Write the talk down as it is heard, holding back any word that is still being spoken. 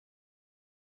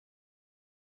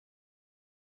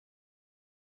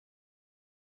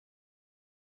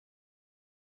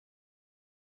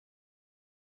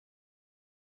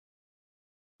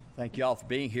Thank you all for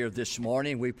being here this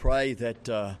morning. We pray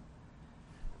that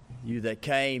you that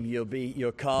came,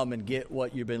 you'll come and get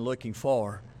what you've been looking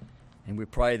for. And we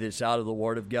pray that it's out of the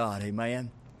Word of God. Amen.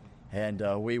 And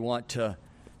we want to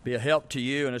be a help to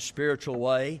you in a spiritual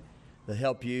way, to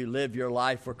help you live your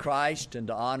life for Christ and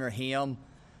to honor Him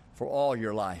for all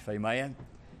your life. Amen.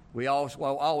 We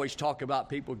always talk about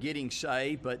people getting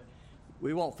saved, but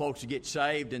we want folks to get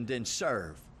saved and then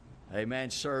serve. Amen.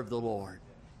 Serve the Lord.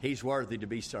 He's worthy to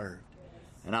be served.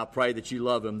 And I pray that you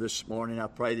love Him this morning. I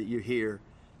pray that you're here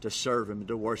to serve Him and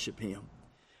to worship Him.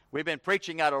 We've been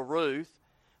preaching out of Ruth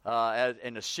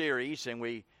in a series, and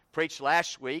we preached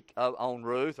last week on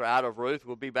Ruth, or out of Ruth.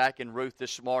 We'll be back in Ruth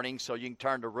this morning, so you can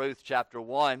turn to Ruth chapter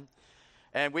 1.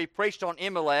 And we preached on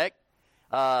Elimelech,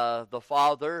 the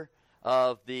father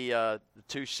of the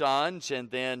two sons, and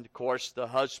then, of course, the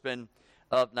husband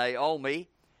of Naomi.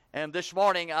 And this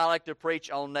morning, I like to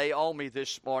preach on Naomi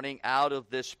this morning out of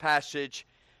this passage.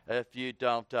 If you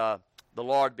don't, the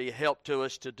Lord be a help to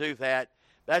us to do that.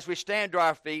 As we stand to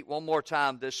our feet one more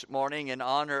time this morning in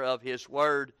honor of His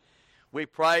Word, we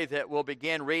pray that we'll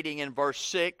begin reading in verse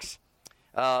 6.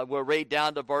 We'll read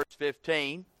down to verse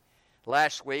 15.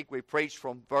 Last week, we preached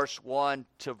from verse 1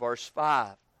 to verse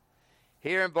 5.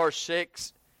 Here in verse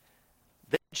 6,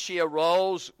 then she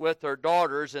arose with her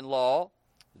daughters-in-law,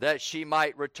 that she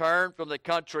might return from the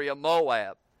country of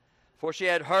Moab. For she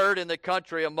had heard in the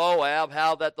country of Moab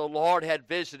how that the Lord had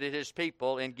visited His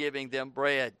people in giving them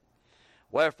bread.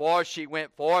 Wherefore she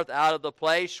went forth out of the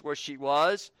place where she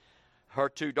was, her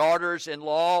two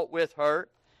daughters-in-law with her.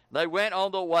 They went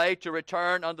on the way to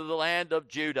return unto the land of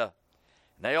Judah.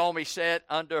 Naomi said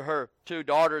unto her two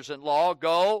daughters-in-law,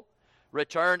 Go,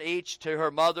 return each to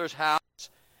her mother's house.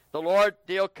 The Lord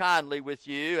deal kindly with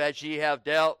you, as ye have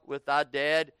dealt with thy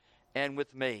dead and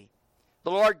with me.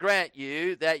 The Lord grant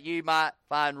you that ye might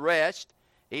find rest,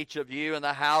 each of you in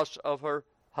the house of her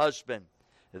husband.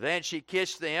 Then she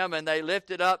kissed them, and they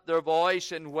lifted up their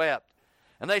voice and wept.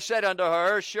 And they said unto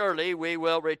her, Surely we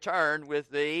will return with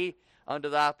thee unto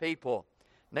thy people.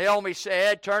 Naomi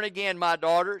said, Turn again, my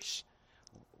daughters.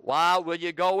 Why will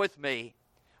ye go with me?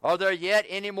 Are there yet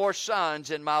any more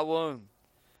sons in my womb?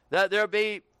 That there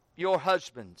be your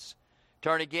husbands.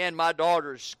 Turn again, my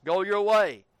daughters, go your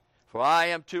way, for I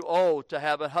am too old to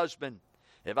have a husband.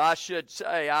 If I should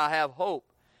say I have hope,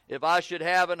 if I should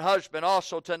have an husband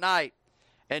also tonight,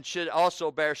 and should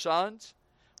also bear sons,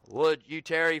 would you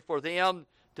tarry for them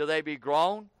till they be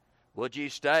grown? Would ye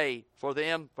stay for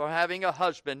them for having a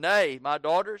husband? Nay, my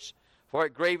daughters, for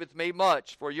it grieveth me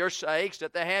much for your sakes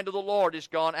that the hand of the Lord is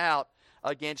gone out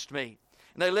against me.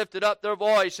 And they lifted up their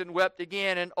voice and wept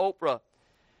again, and Oprah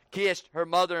kissed her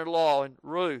mother-in-law, and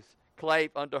Ruth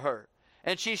clave unto her.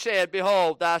 And she said,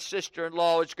 Behold, thy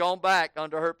sister-in-law is gone back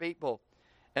unto her people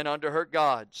and unto her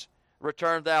gods.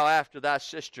 Return thou after thy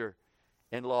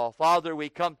sister-in-law. Father, we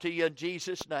come to you in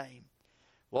Jesus' name.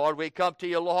 Lord, we come to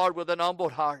you, Lord, with an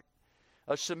humbled heart,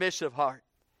 a submissive heart.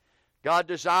 God,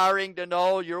 desiring to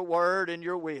know your word and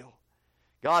your will.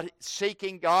 God,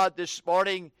 seeking, God, this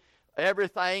morning,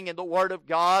 everything in the Word of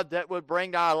God that would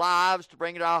bring to our lives, to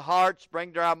bring to our hearts,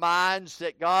 bring to our minds,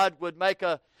 that God would make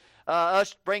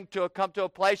us come to a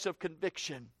place of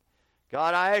conviction.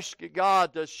 God, I ask you,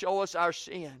 God, to show us our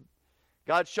sin.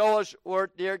 God, show us where,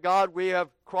 dear God, we have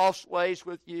crossed ways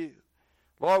with you.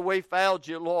 Lord, we failed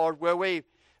you, Lord, where we've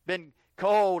been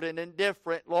cold and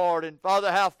indifferent, Lord. And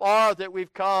Father, how far that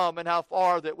we've come and how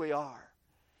far that we are.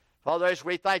 Father, as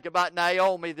we think about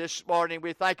Naomi this morning,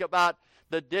 we think about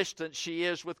the distance she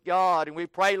is with God. And we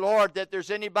pray, Lord, that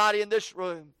there's anybody in this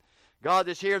room, God,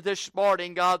 that's here this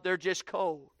morning, God, they're just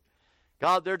cold.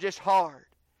 God, they're just hard.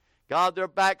 God, they're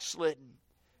backslidden.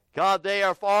 God, they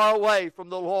are far away from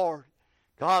the Lord.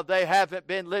 God, they haven't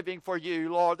been living for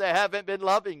you, Lord. They haven't been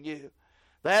loving you.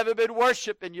 They haven't been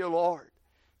worshiping you, Lord.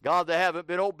 God, they haven't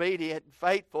been obedient and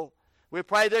faithful. We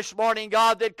pray this morning,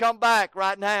 God, they'd come back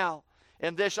right now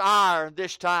in this hour and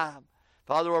this time.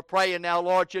 Father, we're praying now,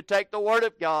 Lord, you take the Word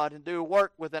of God and do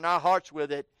work within our hearts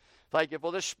with it. Thank you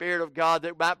for the Spirit of God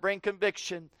that might bring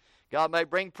conviction. God may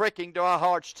bring pricking to our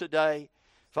hearts today.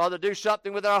 Father, do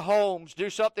something with our homes. Do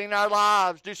something in our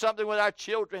lives. Do something with our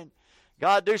children.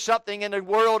 God, do something in the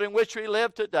world in which we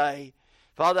live today.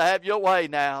 Father, have your way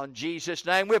now. In Jesus'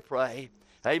 name we pray.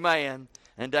 Amen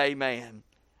and amen.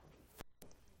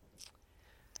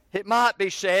 It might be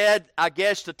said, I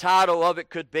guess the title of it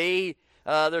could be,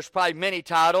 there's probably many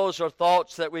titles or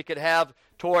thoughts that we could have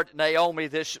toward Naomi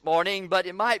this morning, but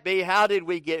it might be, how did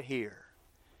we get here?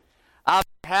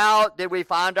 How did we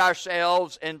find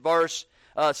ourselves in verse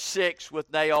 6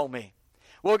 with Naomi?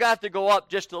 we'll got to go up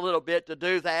just a little bit to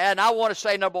do that. And I want to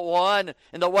say, number one,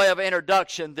 in the way of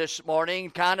introduction this morning,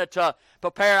 kind of to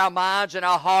prepare our minds and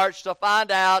our hearts to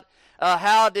find out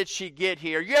how did she get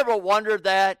here. You ever wondered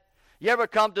that? You ever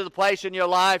come to the place in your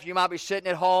life, you might be sitting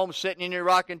at home, sitting in your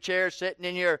rocking chair, sitting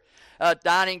in your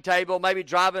dining table, maybe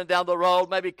driving down the road,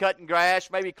 maybe cutting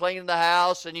grass, maybe cleaning the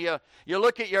house, and you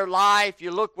look at your life, you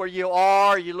look where you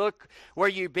are, you look where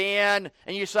you've been,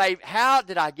 and you say, how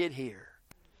did I get here?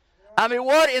 I mean,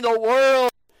 what in the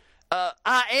world?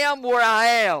 I am where I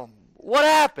am. What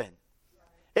happened?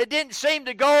 It didn't seem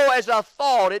to go as I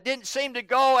thought. It didn't seem to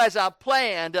go as I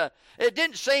planned. It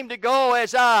didn't seem to go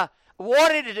as I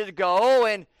wanted it to go,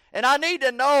 and I need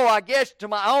to know, I guess, to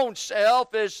my own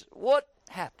self is what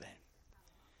happened.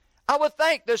 I would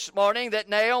think this morning that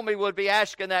Naomi would be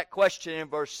asking that question in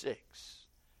verse 6.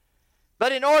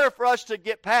 But in order for us to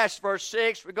get past verse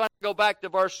 6, we're going to go back to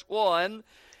verse 1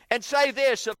 and say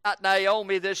this about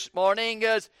Naomi this morning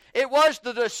is it was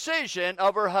the decision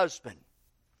of her husband.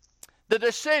 The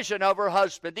decision of her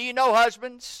husband. Do you know,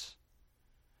 husbands?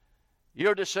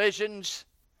 Your decisions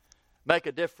make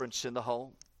a difference in the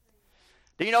home.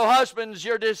 Do you know, husbands,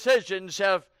 your decisions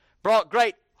have brought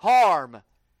great harm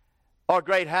or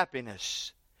great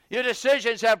happiness. Your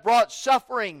decisions have brought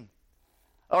suffering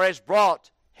or has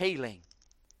brought healing.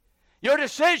 Your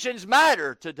decisions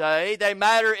matter today. They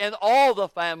matter in all the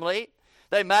family.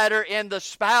 They matter in the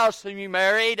spouse whom you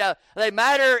married. They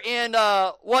matter in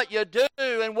what you do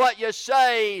and what you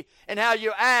say and how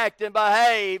you act and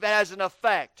behave. It has an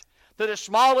effect. To the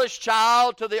smallest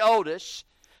child to the oldest,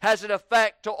 has an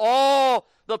effect to all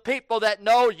the people that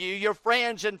know you, your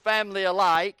friends and family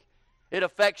alike. It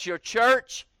affects your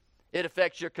church. It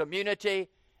affects your community.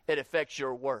 It affects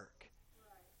your work.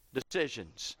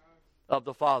 Decisions of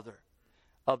the father,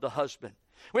 of the husband.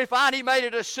 We find he made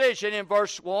a decision in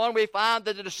verse 1. We find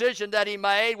that the decision that he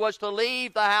made was to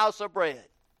leave the house of bread.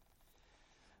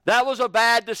 That was a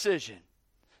bad decision.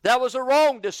 That was a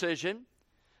wrong decision.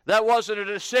 That wasn't a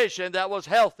decision that was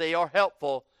healthy or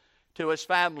helpful to his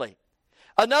family.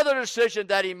 Another decision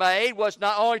that he made was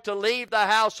not only to leave the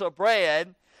house of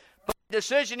bread, but the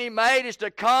decision he made is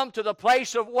to come to the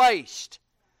place of waste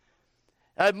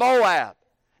at Moab.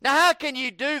 Now, how can you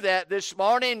do that this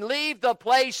morning? Leave the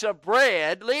place of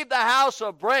bread, leave the house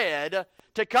of bread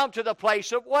to come to the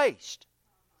place of waste.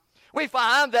 We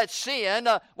find that sin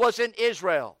was in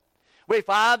Israel. We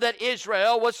find that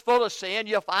Israel was full of sin.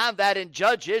 You'll find that in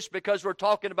Judges because we're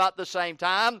talking about the same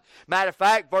time. Matter of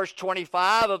fact, verse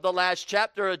 25 of the last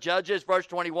chapter of Judges, verse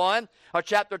 21, or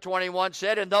chapter 21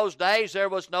 said, in those days there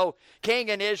was no king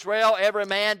in Israel. Every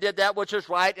man did that which was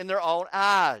right in their own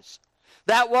eyes.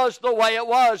 That was the way it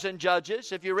was in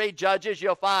Judges. If you read Judges,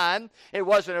 you'll find it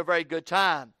wasn't a very good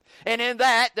time. And in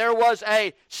that, there was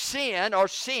a sin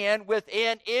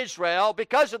within Israel.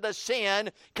 Because of the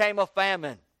sin came a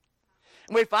famine.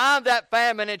 We find that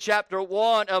famine in chapter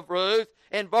 1 of Ruth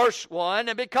in verse 1.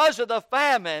 And because of the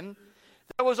famine,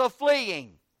 there was a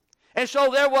fleeing. And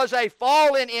so there was a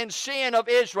falling in sin of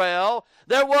Israel.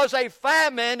 There was a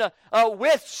famine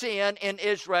with sin in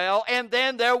Israel. And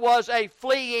then there was a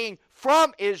fleeing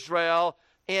from Israel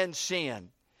in sin.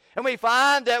 And we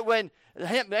find that when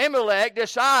Abimelech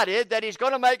decided that he's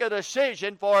going to make a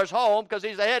decision for his home because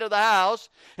he's the head of the house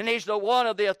and he's the one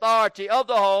of the authority of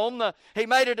the home, he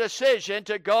made a decision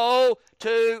to go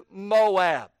to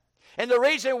Moab. And the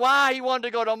reason why he wanted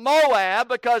to go to Moab,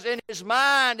 because in his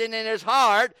mind and in his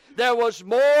heart, there was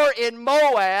more in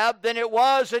Moab than it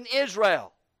was in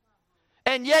Israel.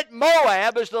 And yet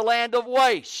Moab is the land of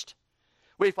waste.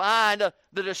 We find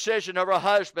the decision of her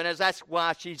husband, as that's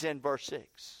why she's in verse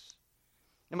 6.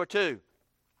 Number 2,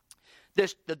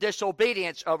 the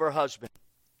disobedience of her husband.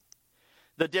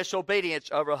 The disobedience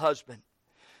of her husband.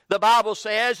 The Bible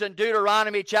says in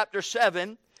Deuteronomy chapter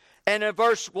 7 and in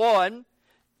verse 1,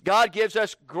 God gives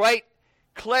us great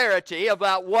clarity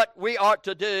about what we ought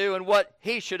to do and what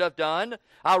he should have done.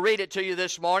 I'll read it to you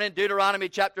this morning. Deuteronomy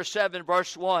chapter 7,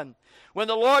 verse 1. When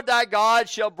the Lord thy God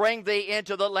shall bring thee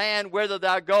into the land whither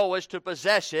thou goest to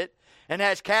possess it, and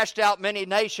has cast out many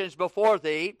nations before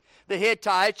thee, the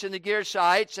Hittites and the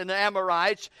Girgashites and the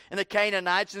Amorites and the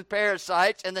Canaanites and the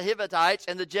Perizzites and the Hivitites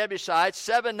and the Jebusites,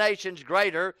 7 nations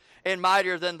greater and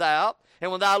mightier than thou. And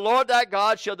when thy Lord thy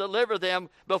God shall deliver them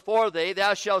before thee,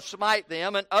 thou shalt smite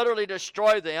them and utterly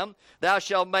destroy them. Thou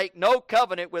shalt make no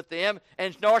covenant with them,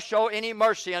 and nor show any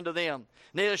mercy unto them.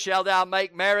 Neither shalt thou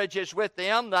make marriages with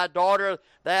them. Thy daughter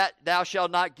that thou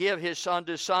shalt not give his son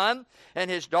to son, and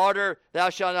his daughter thou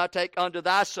shalt not take unto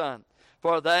thy son.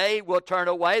 For they will turn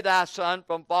away thy son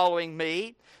from following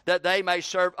me, that they may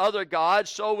serve other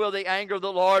gods. So will the anger of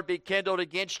the Lord be kindled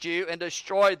against you and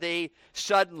destroy thee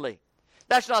suddenly.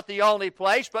 That's not the only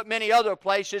place, but many other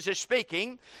places is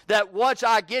speaking that once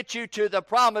I get you to the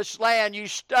promised land, you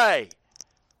stay.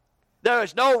 There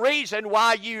is no reason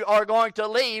why you are going to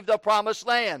leave the promised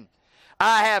land.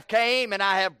 I have came and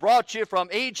I have brought you from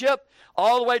Egypt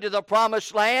all the way to the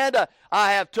promised land.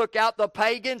 I have took out the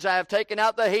pagans. I have taken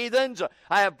out the heathens.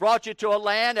 I have brought you to a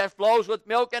land that flows with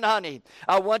milk and honey.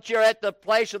 Once you're at the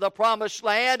place of the promised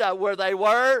land where they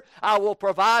were, I will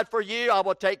provide for you. I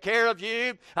will take care of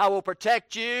you. I will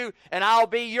protect you. And I'll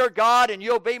be your God and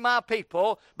you'll be my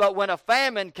people. But when a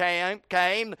famine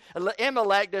came,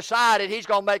 Amalek decided he's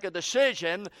going to make a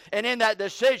decision. And in that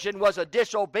decision was a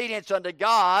disobedience unto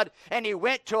God. And he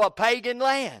went to a pagan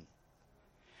land.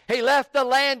 He left the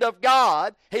land of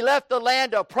God, he left the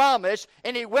land of promise,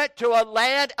 and he went to a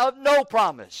land of no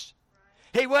promise.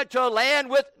 He went to a land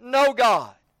with no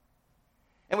God.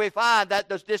 And we find that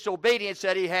the disobedience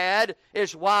that he had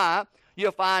is why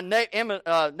you'll find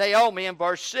Naomi in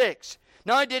verse 6.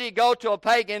 Not only did he go to a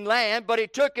pagan land, but he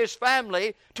took his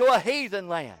family to a heathen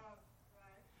land.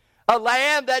 A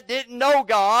land that didn't know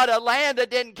God, a land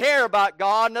that didn't care about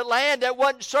God, and a land that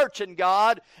wasn't searching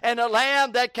God, and a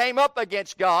land that came up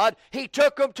against God. He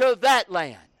took them to that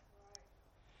land.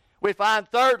 We find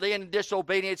thirdly in the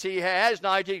disobedience he has,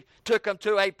 now he took them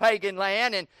to a pagan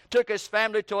land and took his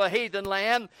family to a heathen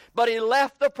land, but he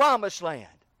left the promised land.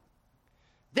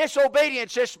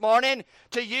 Disobedience this morning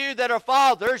to you that are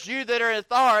fathers, you that are in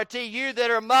authority, you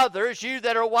that are mothers, you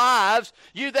that are wives,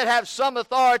 you that have some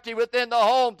authority within the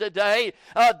home today.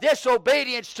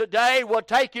 Disobedience today will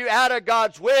take you out of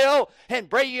God's will and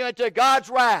bring you into God's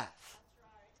wrath.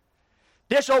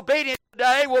 Disobedience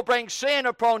today will bring sin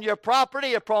upon your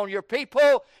property, upon your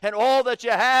people, and all that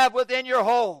you have within your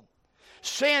home.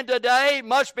 Sin today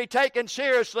must be taken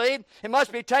seriously. It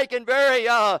must be taken very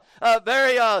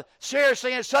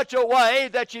seriously in such a way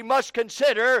that you must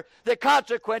consider the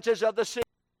consequences of the sin.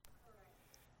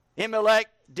 Amalek,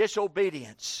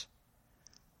 disobedience.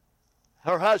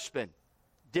 Her husband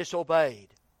disobeyed,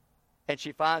 and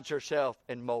she finds herself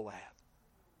in Moab.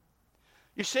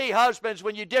 You see, husbands,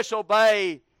 when you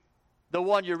disobey, the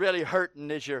one you're really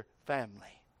hurting is your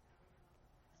family.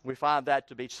 We find that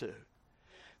to be true.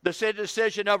 The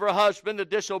decision of her husband, the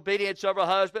disobedience of her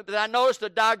husband. But I notice the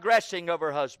digressing of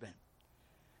her husband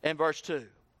in verse 2.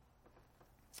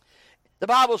 The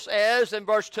Bible says in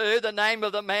verse 2, the name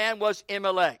of the man was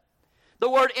Amalek. The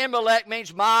word Amalek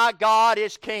means my God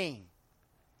is king.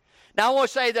 Now I want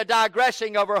to say the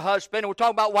digressing of her husband, and we're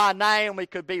talking about why Naomi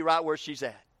could be right where she's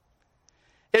at.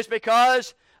 It's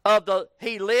because of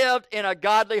he lived in a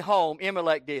godly home,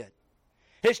 Amalek did.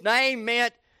 His name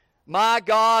meant my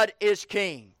God is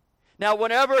king. Now,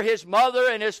 whenever his mother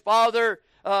and his father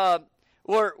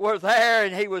were there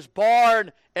and he was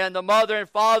born and the mother and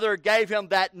father gave him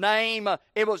that name,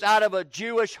 it was out of a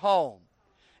Jewish home.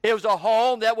 It was a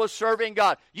home that was serving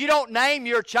God. You don't name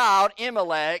your child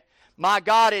Amalek, my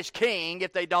God is king,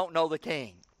 if they don't know the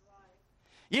king.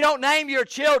 You don't name your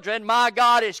children, my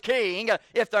God is king,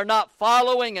 if they're not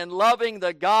following and loving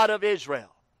the God of Israel.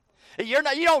 You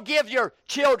don't give your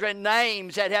children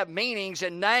names that have meanings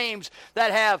and names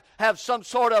that have some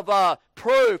sort of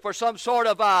proof or some sort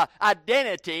of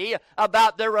identity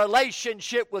about their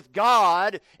relationship with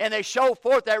God, and they show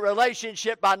forth that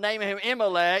relationship by naming him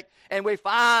Amalek, and we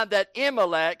find that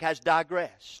Amalek has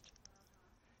digressed.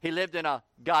 He lived in a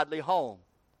godly home,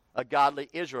 a godly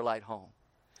Israelite home.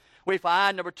 We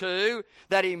find, number 2,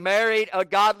 that he married a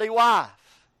godly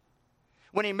wife.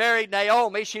 When he married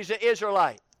Naomi, she's an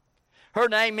Israelite. Her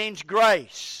name means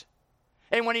grace.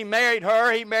 And when he married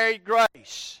her, he married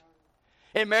grace.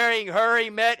 In marrying her,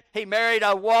 he married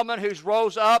a woman who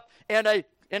rose up in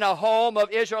a home of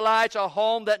Israelites, a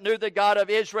home that knew the God of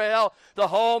Israel, the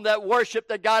home that worshiped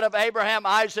the God of Abraham,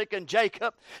 Isaac, and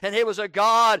Jacob. And it was a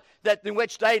God in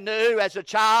which they knew as a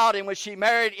child. And when she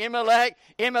married Amalek,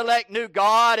 Amalek knew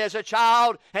God as a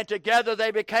child, and together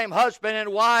they became husband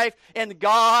and wife in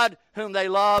God whom they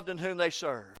loved and whom they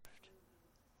served.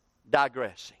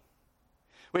 Digressing.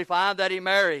 We find that he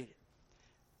married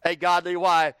a godly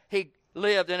wife. He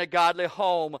lived in a godly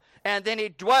home. And then he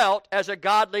dwelt as a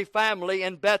godly family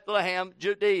in Bethlehem,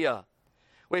 Judea.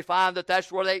 We find that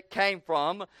that's where they came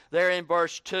from there in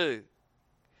verse 2.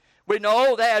 We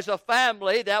know that as a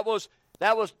family, that was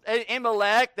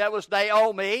Amalek, that was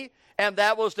Naomi, and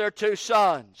that was their 2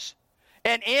 sons.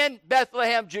 And in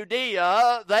Bethlehem,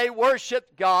 Judea, they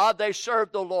worshiped God. They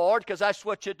served the Lord, because that's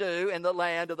what you do in the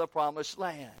land of the promised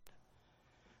land.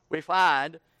 We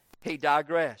find he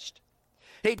digressed.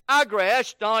 He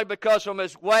digressed not only because from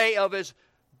his way of his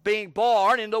being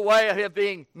born, in the way of him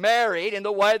being married, in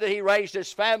the way that he raised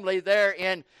his family there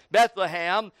in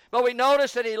Bethlehem, but we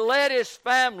notice that he led his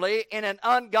family in an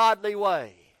ungodly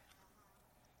way.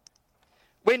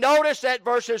 We notice that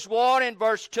verses 1 and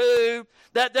verse 2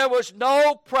 that there was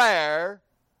no prayer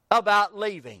about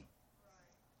leaving.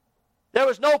 There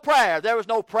was no prayer. There was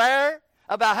no prayer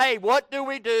about, hey, what do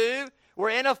we do?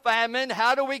 We're in a famine.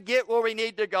 How do we get where we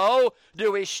need to go?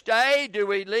 Do we stay? Do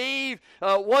we leave?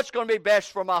 What's going to be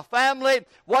best for my family?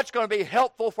 What's going to be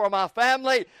helpful for my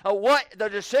family? What the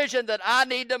decision that I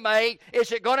need to make,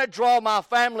 is it going to draw my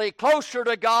family closer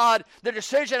to God? The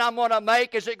decision I'm going to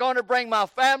make, is it going to bring my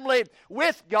family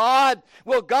with God?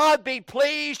 Will God be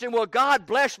pleased, and will God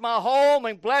bless my home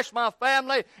and bless my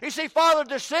family? You see, Father,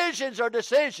 decisions are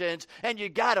decisions, and you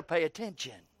got to pay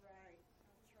attention.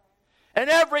 And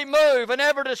every move and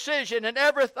every decision and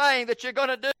everything that you're going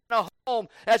to do in a home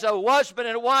as a husband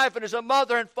and wife and as a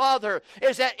mother and father,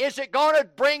 is it going to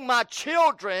bring my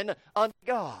children unto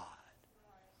God?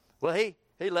 Well,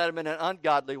 he led them in an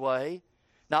ungodly way.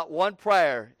 Not one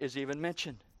prayer is even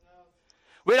mentioned.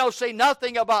 We don't see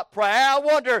nothing about prayer. I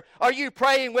wonder, are you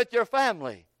praying with your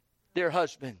family, dear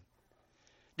husband?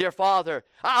 Dear father,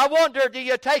 I wonder, do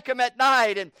you take them at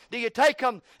night, and do you take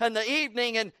them in the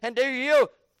evening, and do you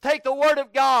take the Word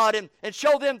of God and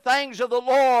show them things of the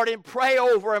Lord and pray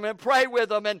over them and pray with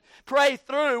them and pray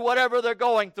through whatever they're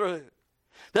going through?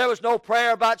 There was no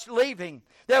prayer about leaving.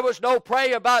 There was no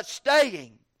prayer about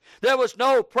staying. There was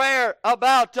no prayer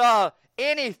about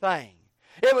anything.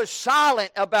 It was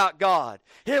silent about God.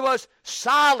 It was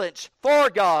silence for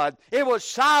God. It was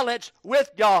silence with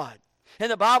God.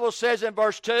 And the Bible says in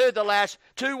verse 2, the last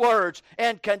two words,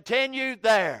 and continued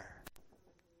there.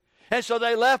 And so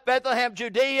they left Bethlehem,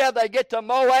 Judea. They get to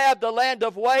Moab, the land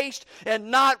of waste,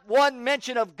 and not one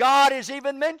mention of God is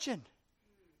even mentioned.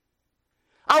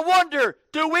 I wonder,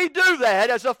 do we do that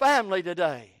as a family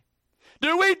today?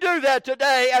 Do we do that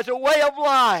today as a way of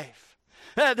life?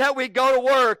 That we go to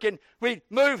work and we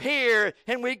move here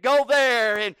and we go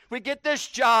there and we get this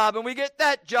job and we get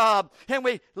that job and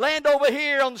we land over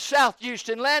here on South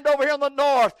Houston, land over here on the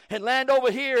north, and land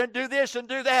over here and do this and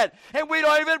do that. And we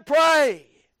don't even pray.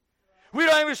 We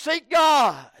don't even seek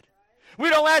God. We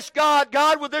don't ask God,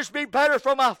 God, would this be better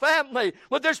for my family?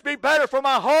 Would this be better for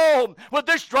my home? Would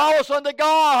this draw us unto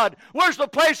God? Where's the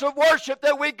place of worship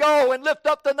that we go and lift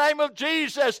up the name of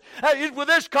Jesus? Will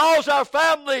this cause our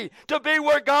family to be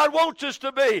where God wants us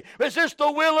to be? Is this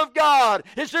the will of God?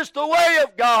 Is this the way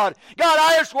of God? God,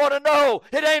 I just want to know,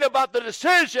 it ain't about the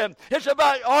decision. It's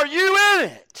about, are you in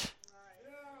it?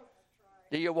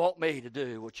 Do you want me to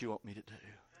do what you want me to do?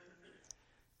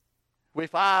 We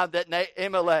find that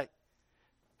Abimelech,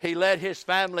 he led his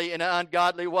family in an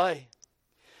ungodly way.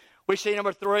 We see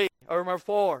number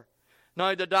 4, not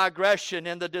only the digression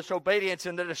and the disobedience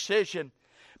and the decision,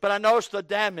 but I notice the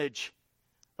damage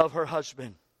of her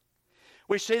husband.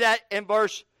 We see that in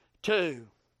verse 2.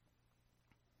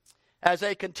 As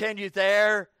they continued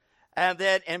there, and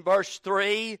then in verse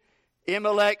 3,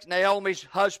 Abimelech, Naomi's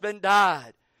husband,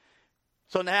 died.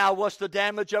 So now what's the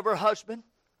damage of her husband?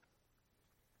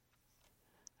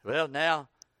 Well, now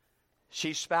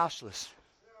she's spouseless.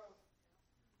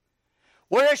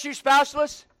 Where is she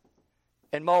spouseless?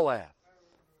 In Moab.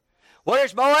 Where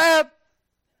is Moab?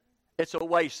 It's a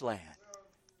wasteland.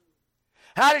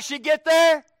 How did she get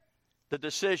there? The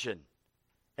decision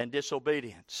and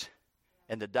disobedience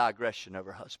and the digression of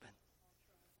her husband.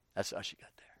 That's how she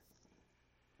got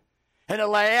there. In a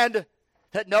land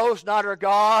that knows not her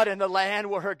God, in the land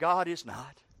where her God is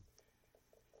not.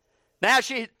 Now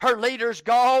her leader's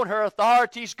gone, her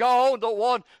authority's gone, the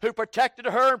one who protected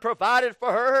her and provided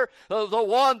for her, the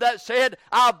one that said,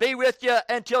 I'll be with you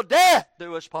until death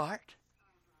do us part.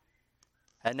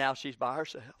 And now she's by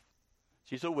herself.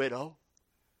 She's a widow.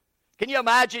 Can you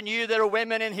imagine, you that are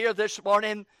women in here this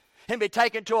morning, and be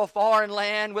taken to a foreign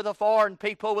land with a foreign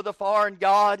people, with a foreign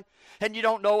God, and you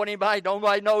don't know anybody,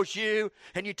 nobody knows you,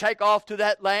 and you take off to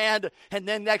that land, and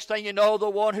then next thing you know, the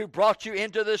one who brought you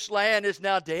into this land is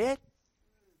now dead?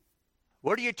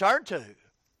 Where do you turn to?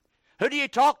 Who do you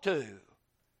talk to?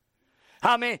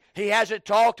 I mean, he hasn't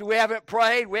talked, we haven't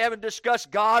prayed, we haven't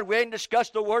discussed God, we haven't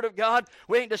discussed the Word of God,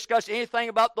 we ain't discussed anything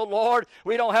about the Lord,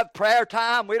 we don't have prayer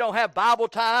time, we don't have Bible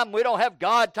time, we don't have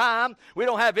God time, we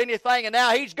don't have anything, and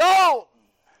now he's gone.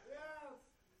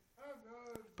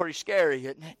 Pretty scary,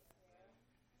 isn't it?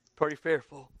 Pretty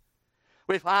fearful.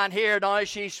 We find here not only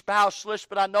she's spouseless,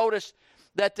 but I notice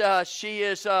that she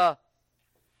is,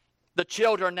 the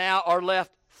children now are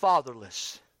left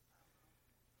fatherless.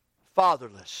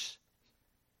 Fatherless.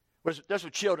 There's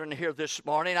some children here this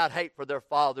morning. I'd hate for their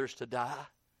fathers to die.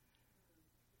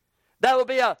 That would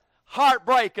be a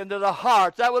heartbreak into the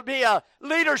hearts. That would be a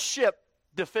leadership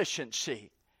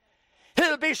deficiency. It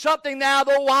would be something now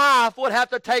the wife would have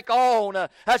to take on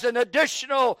as an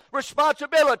additional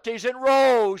responsibilities and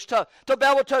roles to be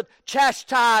able to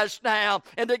chastise now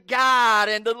and to guide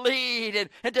and to lead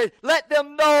and to let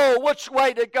them know which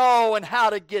way to go and how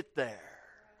to get there.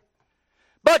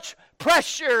 Much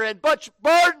pressure and much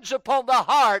burdens upon the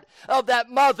heart of that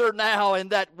mother now and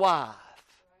that wife.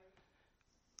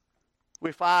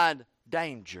 We find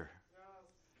danger.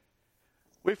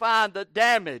 We find the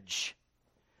damage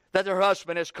that her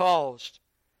husband has caused.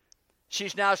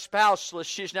 She's now spouseless.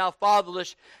 She's now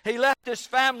fatherless. He left his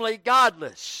family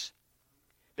godless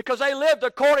because they lived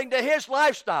according to his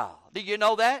lifestyle. Do you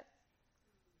know that?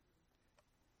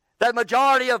 That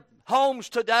majority of homes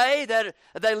today, that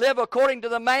they live according to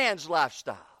the man's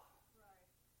lifestyle.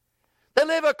 They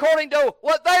live according to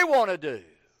what they want to do.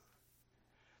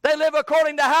 They live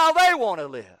according to how they want to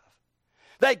live.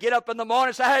 They get up in the morning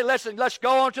and say, hey, listen, let's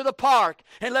go on to the park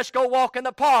and let's go walk in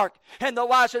the park. And the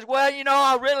wife says, well, you know,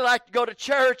 I really like to go to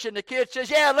church. And the kid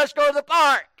says, yeah, let's go to the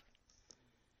park.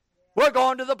 We're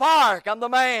going to the park. I'm the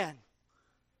man.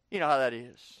 You know how that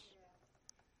is.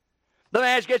 The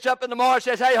man gets up in the morning and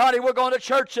says, hey, honey, we're going to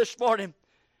church this morning.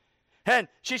 And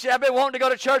she said, I've been wanting to go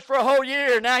to church for a whole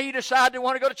year. Now you decide to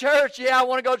want to go to church. Yeah, I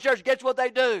want to go to church. Guess what they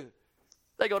do?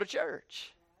 They go to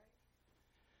church.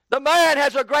 The man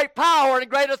has a great power and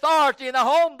great authority in the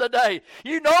home today.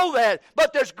 You know that.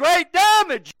 But there's great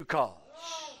damage you cause.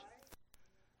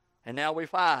 And now we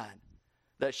find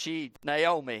that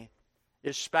Naomi,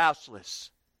 is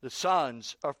spouseless. The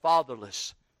sons are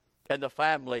fatherless. And the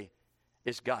family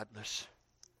is godless.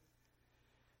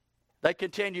 They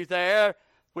continue there.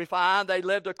 We find they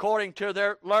lived according to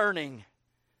their learning.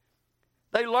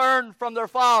 They learned from their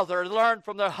father, learned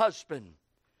from their husband.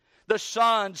 The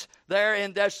sons there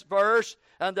in this verse,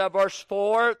 and verse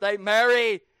 4, they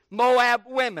marry Moab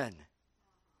women.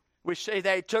 We see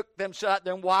they took them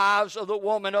wives of the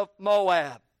woman of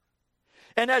Moab.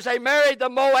 And as they married the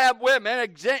Moab women,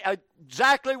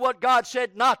 exactly what God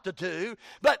said not to do,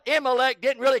 but Amalek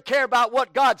didn't really care about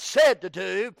what God said to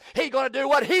do. He's going to do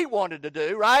what he wanted to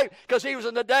do, right? Because he was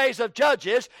in the days of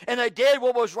judges, and they did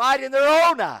what was right in their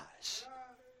own eyes.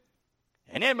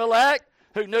 And Amalek,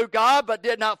 who knew God but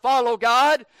did not follow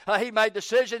God, he made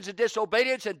decisions of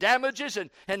disobedience and damages,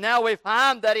 and now we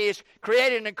find that he is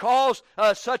creating and caused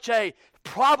such a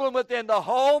problem within the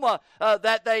home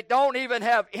that they don't even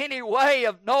have any way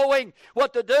of knowing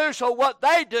what to do. So what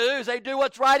they do is they do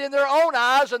what's right in their own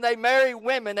eyes, and they marry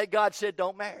women that God said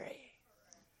don't marry.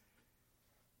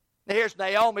 Now here's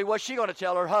Naomi. What's she going to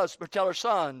tell her husband, tell her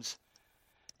sons?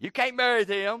 You can't marry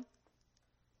them.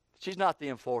 She's not the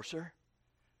enforcer.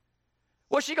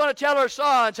 What's she going to tell her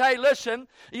sons? Hey, listen,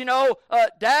 you know,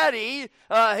 Daddy,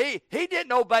 he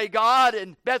didn't obey God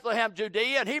in Bethlehem,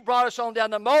 Judea, and he brought us on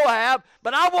down to Moab,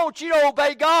 but I want you to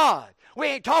obey God. We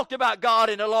ain't talked about God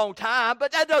in a long time,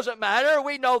 but that doesn't matter.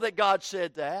 We know that God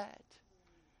said that.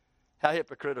 How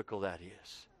hypocritical that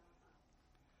is.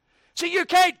 See, you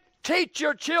can't teach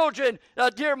your children,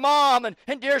 dear mom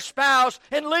and dear spouse,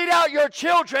 and lead out your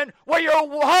children where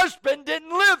your husband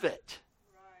didn't live it.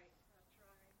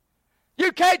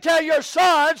 You can't tell your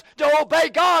sons to obey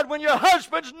God when your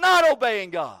husband's not obeying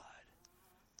God.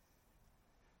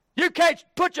 You can't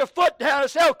put your foot down and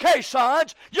say, okay,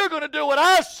 sons, you're going to do what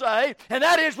I say, and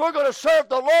that is we're going to serve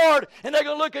the Lord. And they're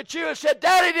going to look at you and say,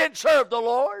 Daddy didn't serve the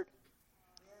Lord.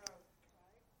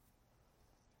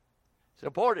 It's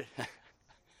important.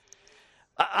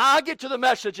 I'll get to the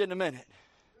message in a minute.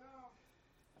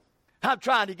 I'm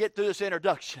trying to get through this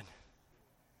introduction.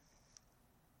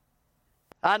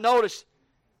 I noticed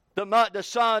the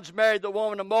sons married the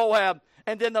woman of Moab,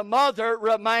 and then the mother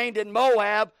remained in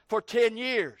Moab for 10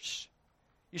 years.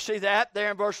 You see that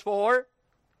there in verse 4?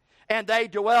 And they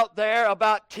dwelt there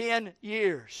about 10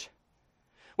 years.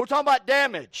 We're talking about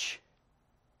damage.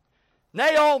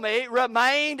 Naomi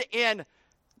remained in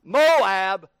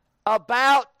Moab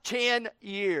about 10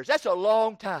 years. That's a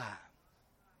long time.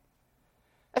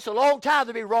 That's a long time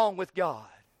to be wrong with God.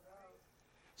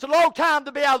 It's a long time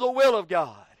to be out of the will of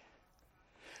God.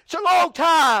 It's a long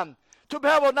time to be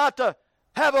able not to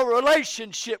have a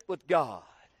relationship with God.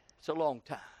 It's a long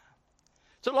time.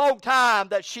 It's a long time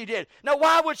that she did. Now,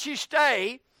 why would she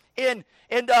stay in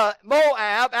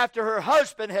Moab after her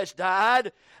husband has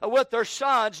died with their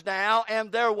sons now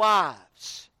and their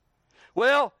wives?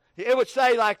 Well, it would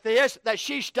say like this, that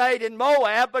she stayed in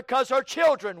Moab because her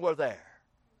children were there.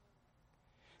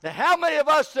 Now, how many of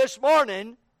us this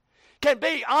morning can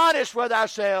be honest with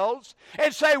ourselves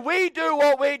and say we do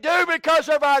what we do because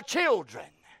of our children.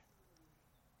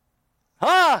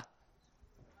 Huh?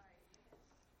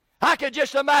 I can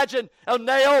just imagine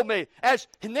Naomi as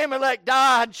Elimelech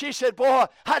died, and she said, boy,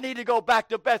 I need to go back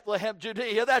to Bethlehem,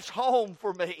 Judea. That's home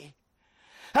for me.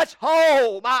 That's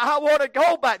home. I want to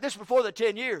go back. This is before the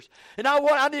 10 years. And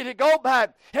I need to go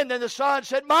back. And then the son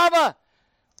said, Mama,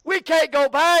 we can't go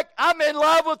back. I'm in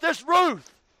love with this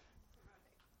Ruth.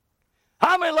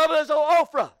 I'm in love with this old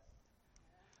Ophrah.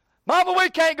 Mama, we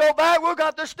can't go back. We've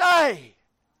got to stay.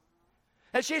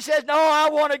 And she says, no, I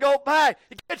want to go back.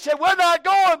 The kid said, we're not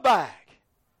going back.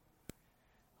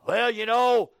 Well, you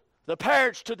know, the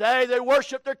parents today, they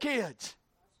worship their kids.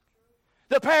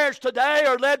 The parents today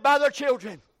are led by their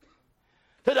children.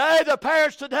 Today, the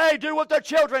parents today do what their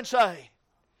children say.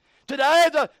 Today,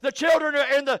 the children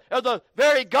are the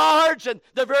very guards and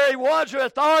the very ones who are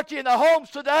authority in the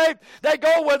homes today. They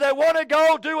go where they want to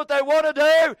go, do what they want to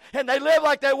do, and they live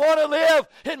like they want to live.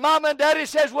 And Mom and Daddy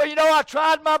says, well, you know, I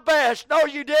tried my best. No,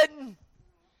 you didn't.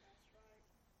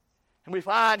 And we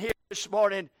find here this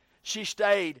morning, she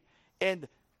stayed in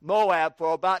Moab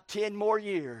for about 10 more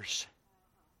years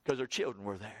because her children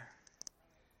were there.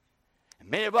 And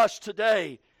many of us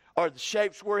today are the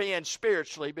shapes we're in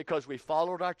spiritually because we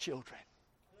followed our children.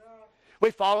 We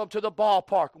followed them to the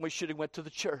ballpark when we should have went to the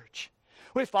church.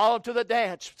 We followed them to the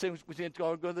dance since we didn't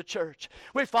go to the church.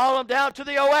 We followed them down to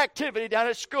the activity down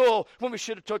at school when we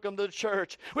should have took them to the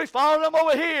church. We followed them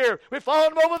over here. We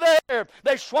followed them over there.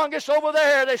 They swung us over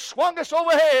there. They swung us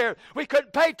over here. We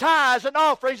couldn't pay tithes and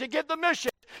offerings and give the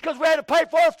mission because we had to pay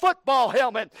for a football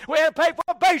helmet. We had to pay for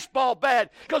a baseball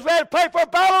bat because we had to pay for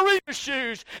ballerina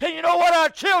shoes. And you know what? Our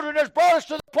children has brought us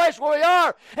to the place where we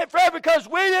are. And forever because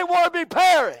we didn't want to be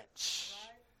parents.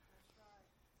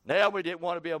 Now we didn't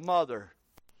want to be a mother.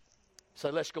 So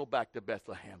let's go back to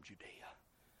Bethlehem, Judea.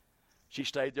 She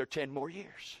stayed there 10 more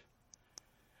years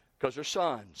because her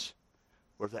sons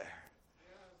were there.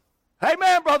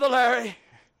 Amen, Brother Larry.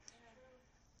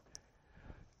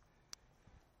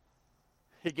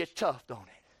 It gets tough, don't it?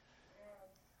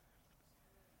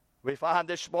 We find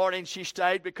this morning she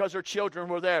stayed because her children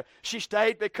were there. She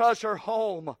stayed because her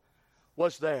home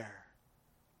was there.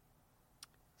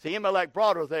 See, Elimelech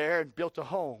brought her there and built a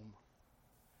home.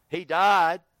 He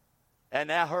died, and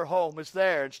now her home is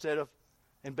there instead of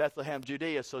in Bethlehem,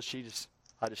 Judea, so she just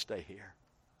had to stay here.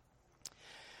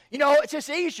 You know, it's just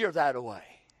easier that way.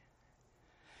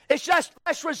 It's just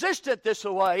less resistant this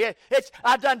way.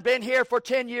 I've done been here for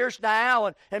 10 years now,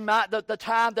 and the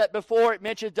time that before it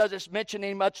mentions doesn't mention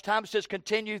any much time. It says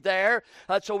continue there,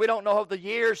 so we don't know the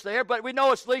years there, but we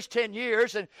know it's at least 10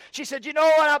 years. And she said, you know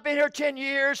what, I've been here 10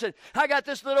 years, and I got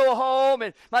this little home,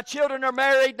 and my children are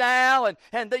married now,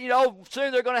 and you know,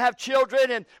 soon they're going to have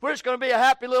children, and we're just going to be a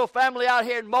happy little family out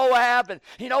here in Moab. And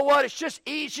you know what, it's just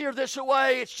easier this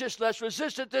way. It's just less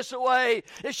resistant this way.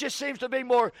 It just seems to be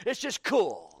more, it's just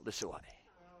cool this way.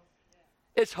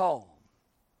 It's home.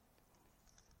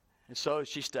 And so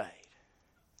she stayed.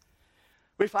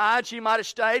 We find she might have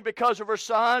stayed because of her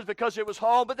sons, because it was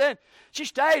home, but then she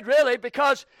stayed really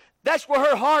because that's where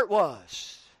her heart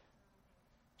was.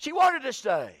 She wanted to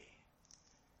stay.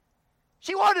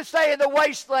 She wanted to stay in the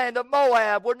wasteland of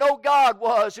Moab where no God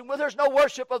was and where there's no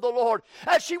worship of the Lord.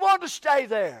 And she wanted to stay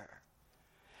there.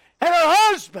 And her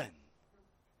husband,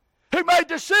 who made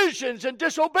decisions and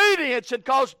disobedience and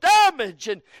caused damage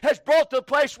and has brought to the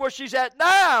place where she's at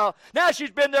now. Now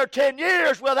she's been there 10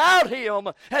 years without him,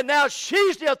 and now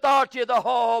she's the authority of the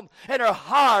home, and her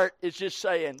heart is just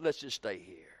saying, let's just stay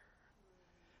here.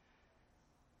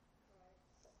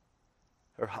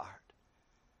 Her heart.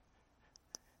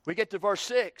 We get to verse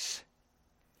 6.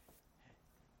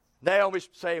 Naomi's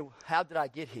saying, how did I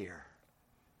get here?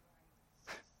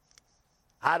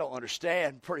 I don't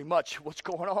understand pretty much what's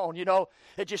going on. You know,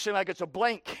 it just seems like it's a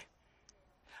blink.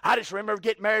 I just remember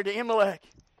getting married to Elimelech.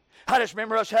 I just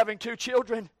remember us having 2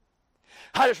 children.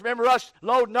 I just remember us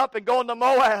loading up and going to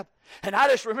Moab. And I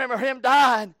just remember him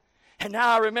dying. And now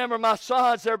I remember my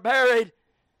sons, they're buried.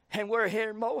 And we're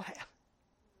here in Moab.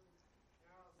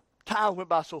 Time went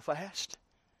by so fast.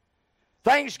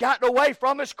 Things gotten away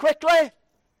from us quickly.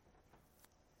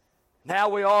 Now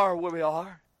we are where we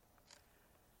are.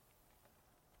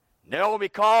 Naomi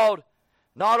called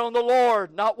not on the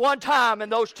Lord, not one time in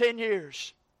those 10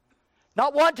 years.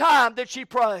 Not one time did she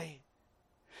pray.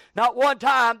 Not one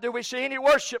time did we see any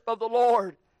worship of the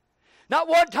Lord. Not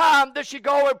one time did she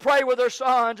go and pray with her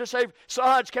sons and say,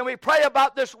 sons, can we pray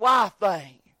about this wife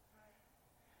thing?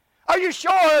 Are you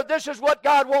sure this is what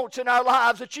God wants in our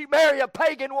lives, that you marry a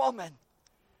pagan woman?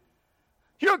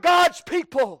 You're God's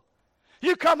people.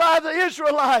 You come out of the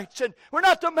Israelites, and we're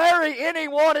not to marry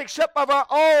anyone except of our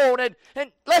own.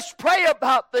 And let's pray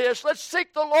about this. Let's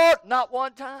seek the Lord. Not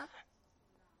one time.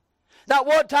 Not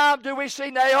one time do we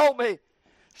see Naomi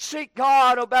seek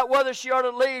God about whether she ought to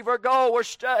leave or go or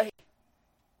stay.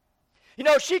 You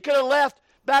know, she could have left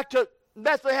back to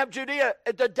Bethlehem, Judea,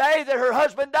 at the day that her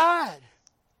husband died.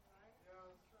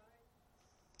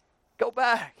 Go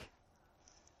back.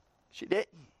 She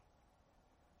didn't.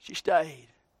 She stayed.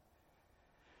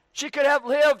 She could have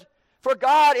lived for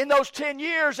God in those 10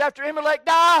 years after Elimelech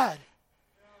died.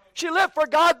 She lived for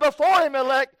God before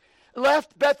Elimelech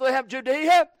left Bethlehem,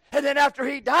 Judea. And then after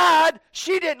he died,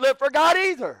 she didn't live for God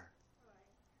either.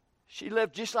 She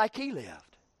lived just like he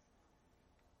lived.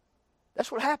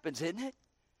 That's what happens, isn't it?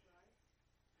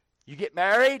 You get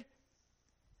married.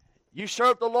 You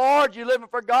serve the Lord. You living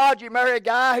for God. You marry a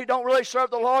guy who don't really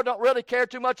serve the Lord, don't really care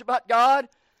too much about God.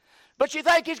 But you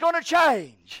think he's going to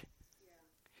change.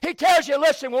 He tells you,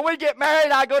 listen, when we get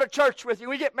married, I go to church with you.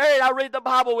 When we get married, I read the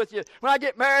Bible with you. When I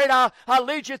get married, I'll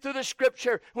lead you through the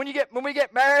Scripture. When we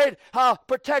get married, I'll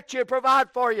protect you,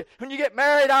 provide for you. When you get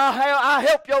married, I'll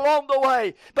help you along the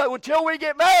way. But until we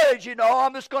get married, you know,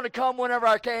 I'm just going to come whenever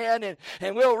I can,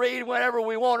 and we'll read whenever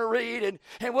we want to read,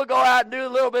 and we'll go out and do a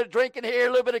little bit of drinking here,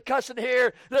 a little bit of cussing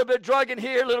here, a little bit of drugging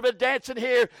here, a little bit of dancing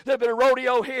here, a little bit of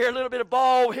rodeo here, a little bit of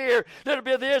ball here, a little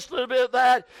bit of this, a little bit of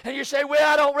that. And you say, well,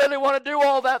 I don't really want to do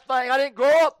all that thing. I didn't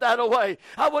grow up that way.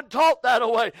 I wasn't taught that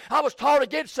way. I was taught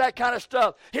against that kind of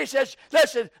stuff. He says,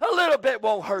 listen, a little bit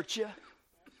won't hurt you.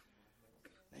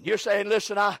 And you're saying,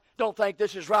 listen, I don't think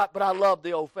this is right, but I love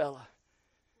the old fella.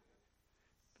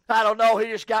 I don't know, he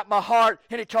just got my heart,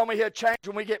 and he told me he'll change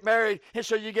when we get married, and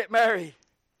so you get married.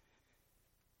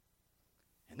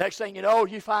 And next thing you know,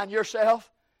 you find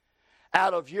yourself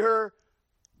out of your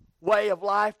way of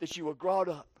life that you were brought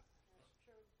up.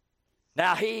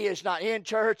 Now, he is not in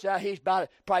church. Now, he's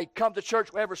probably come to church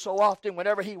ever so often,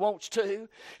 whenever he wants to.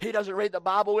 He doesn't read the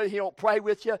Bible with you. He don't pray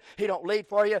with you. He don't lead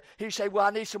for you. He say, well, I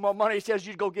need some more money. He says,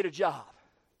 you go get a job.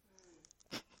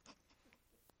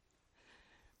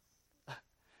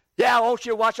 Yeah, I want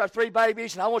you to watch our 3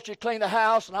 babies, and I want you to clean the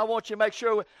house, and I want you to make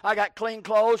sure I got clean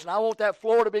clothes, and I want that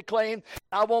floor to be clean, and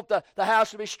I want the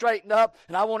house to be straightened up,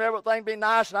 and I want everything to be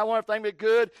nice, and I want everything to be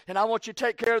good, and I want you to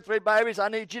take care of the 3 babies. I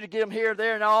need you to get them here,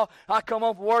 there, and all. I come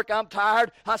home from work, I'm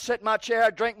tired. I sit in my chair, I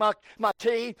drink my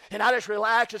tea, and I just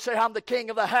relax and say I'm the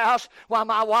king of the house, while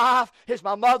my wife is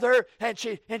my mother, and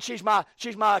she's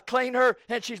my cleaner,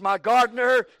 and she's my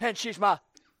gardener, and she's my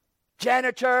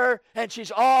janitor, and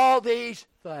she's all these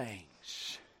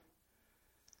things.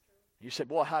 You said,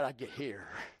 boy, how did I get here?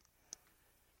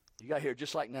 You got here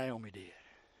just like Naomi did.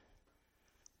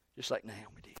 Just like Naomi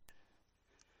did.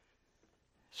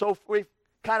 So we've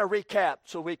kind of recapped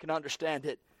so we can understand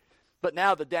it. But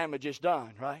now the damage is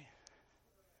done, right?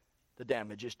 The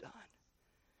damage is done.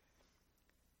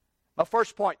 My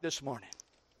first point this morning.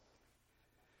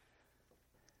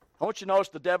 I want you to notice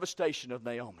the devastation of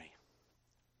Naomi.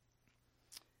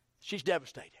 She's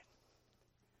devastated.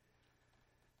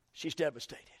 She's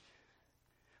devastated.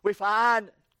 We find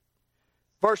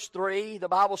verse 3, the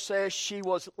Bible says she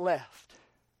was left.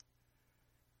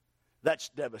 That's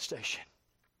devastation.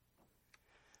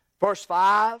 Verse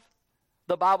 5,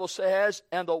 the Bible says,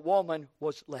 and the woman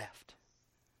was left.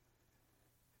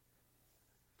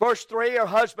 Verse 3, her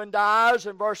husband dies,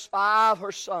 and verse 5,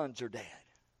 her sons are dead.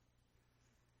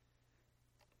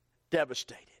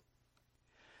 Devastated.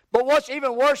 But what's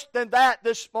even worse than that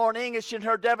this morning is in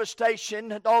her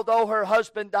devastation, although her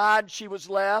husband died, she was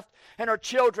left, and her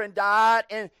children died,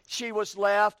 and she was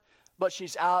left, but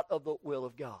she's out of the will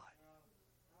of God.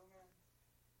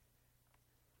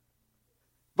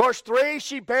 Verse 3,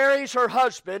 she buries her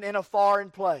husband in a foreign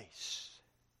place.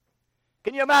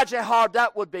 Can you imagine how hard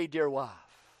that would be, dear wife?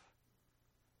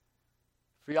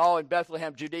 For y'all in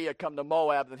Bethlehem, Judea, come to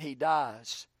Moab, and he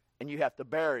dies, and you have to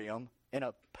bury him in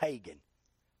a pagan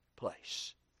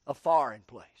place, a foreign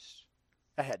place.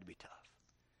 That had to be tough.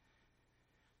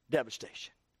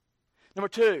 Devastation. Number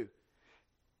 2,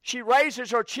 she raises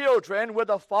her children with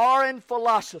a foreign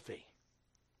philosophy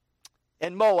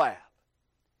in Moab.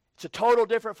 It's a total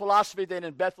different philosophy than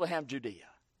in Bethlehem, Judea.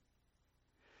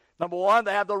 Number 1,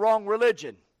 they have the wrong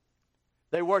religion.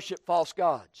 They worship false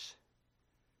gods.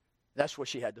 That's what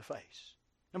she had to face.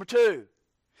 Number 2,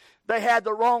 they had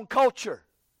the wrong culture.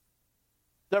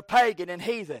 They're pagan and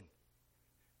heathen.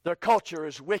 Their culture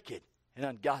is wicked and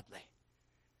ungodly.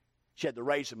 She had to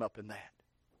raise them up in that.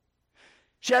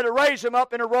 She had to raise them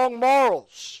up in the wrong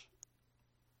morals.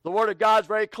 The Word of God's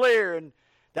very clear, and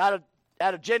out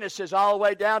out of Genesis all the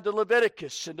way down to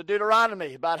Leviticus and to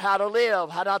Deuteronomy about how to live,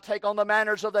 how to take on the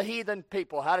manners of the heathen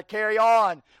people, how to carry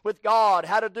on with God,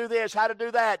 how to do this, how to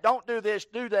do that. Don't do this,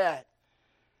 do that.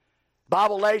 The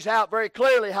Bible lays out very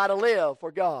clearly how to live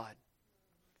for God.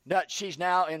 But she's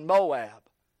now in Moab,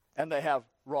 and they have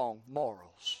wrong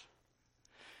morals.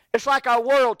 It's like our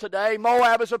world today.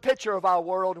 Moab is a picture of our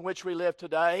world in which we live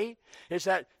today. Is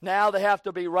that now they have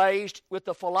to be raised with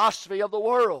the philosophy of the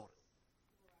world.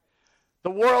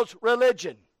 The world's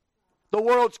religion, the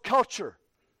world's culture,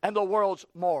 and the world's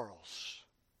morals.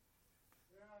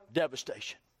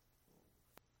 Devastation.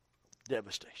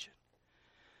 Devastation.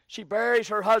 She buries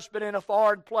her husband in a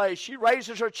foreign place. She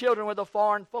raises her children with a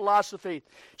foreign philosophy.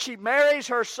 She marries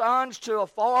her sons to a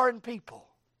foreign people.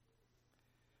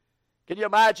 Can you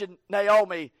imagine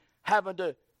Naomi having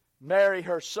to marry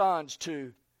her sons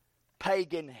to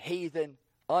pagan, heathen,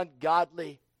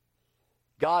 ungodly,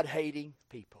 God-hating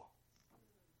people?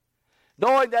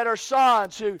 Knowing that her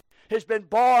sons, who has been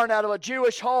born out of a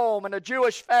Jewish home and a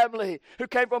Jewish family, who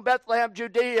came from Bethlehem,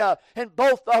 Judea, and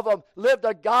both of them lived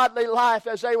a godly life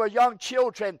as they were young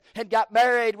children and got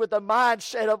married with the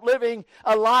mindset of living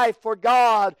a life for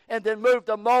God, and then moved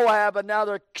to Moab, and now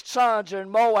their sons are in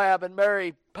Moab and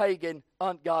marry pagan,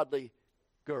 ungodly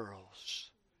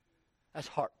girls. That's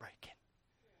heartbreaking.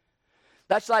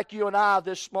 That's like you and I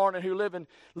this morning who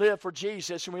live for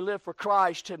Jesus, and we live for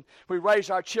Christ, and we raise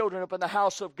our children up in the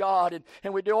house of God,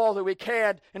 and we do all that we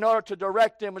can in order to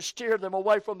direct them and steer them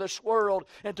away from this world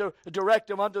and to direct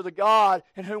them unto the God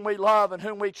in whom we love and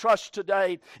whom we trust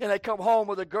today. And they come home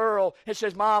with a girl and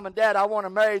says, Mom and Dad, I want to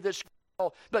marry this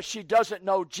girl, but she doesn't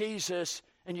know Jesus.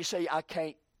 And you say, I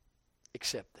can't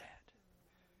accept that.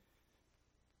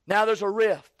 Now there's a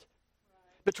rift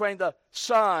between the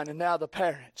son and now the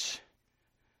parents.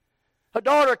 A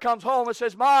daughter comes home and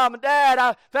says, Mom and Dad,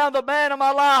 I found the man of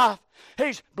my life.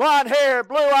 He's blonde hair,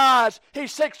 blue eyes.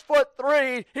 He's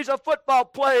 6'3". He's a football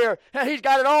player. And he's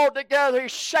got it all together.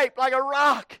 He's shaped like a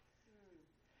rock.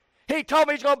 He told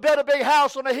me he's going to build a big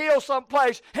house on a hill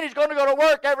someplace. And he's going to go to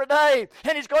work every day.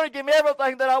 And he's going to give me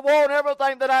everything that I want,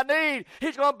 everything that I need.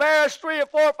 He's going to bear us 3 or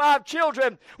 4 or 5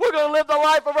 children. We're going to live the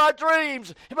life of our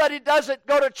dreams. But he doesn't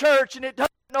go to church and he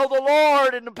doesn't know the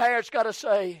Lord. And the parents got to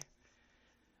say,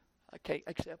 I can't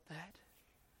accept that.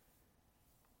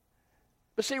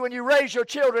 But see, when you raise your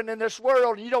children in this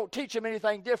world and you don't teach them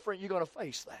anything different, you're going to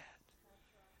face that.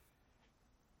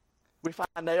 We find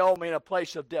Naomi in a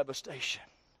place of devastation.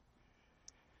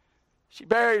 She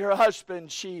buried her husband.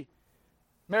 She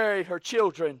married her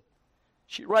children.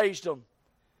 She raised them.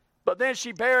 But then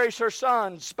she buries her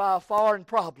sons by a foreign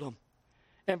problem.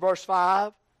 In verse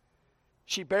 5,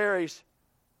 she buries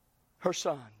her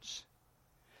sons.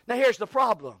 Now here's the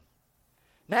problem.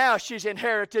 Now she's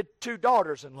inherited 2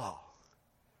 daughters-in-law.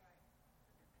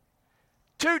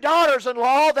 2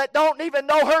 daughters-in-law that don't even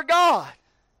know her God.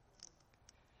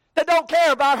 That don't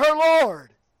care about her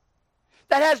Lord.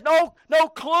 That has no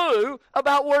clue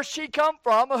about where she come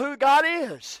from or who God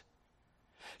is.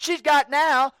 She's got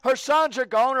now, her sons are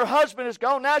gone, her husband is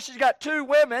gone. Now she's got 2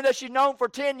 women that she's known for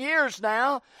 10 years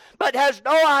now, but has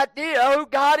no idea who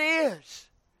God is.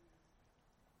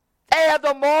 They have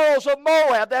the morals of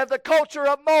Moab. They have the culture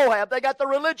of Moab. They got the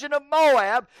religion of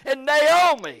Moab. And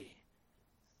Naomi,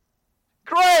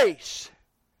 grace.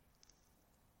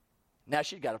 Now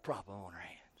she's got a problem on her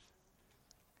hands.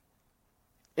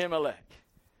 Elimelech.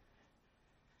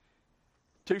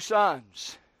 2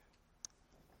 sons.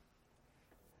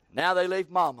 Now they leave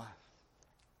mama.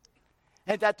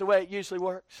 Ain't that the way it usually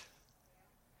works?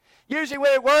 Usually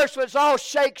when it works, when it's all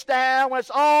shakes down, when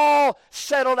it's all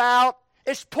settled out,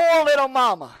 it's poor little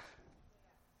mama.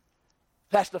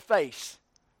 That's to face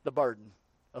the burden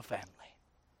of family.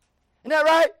 Isn't that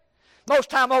right? Most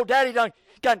time old daddy done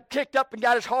got kicked up and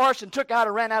got his horse and took out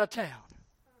and ran out of town.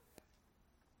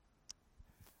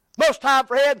 Most time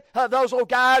for him, those old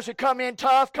guys who come in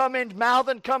tough, come in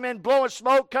mouthing, come in blowing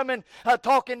smoke, come in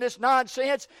talking this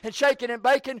nonsense and shaking and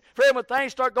baking, for him when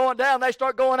things start going down, they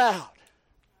start going out.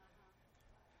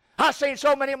 I've seen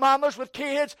so many mamas with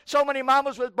kids, so many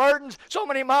mamas with burdens, so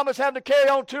many mamas having to carry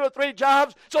on 2 or 3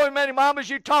 jobs, so many mamas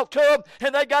you talk to them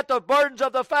and they got the burdens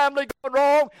of the family going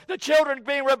wrong, the children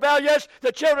being rebellious,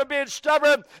 the children being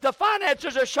stubborn, the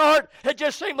finances are short, it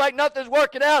just seems like nothing's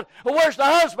working out. Well, where's the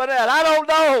husband at? I don't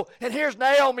know. And here's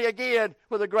Naomi again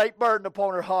with a great burden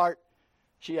upon her heart.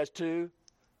 She has 2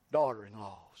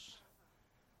 daughter-in-laws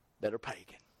that are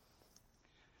pagan.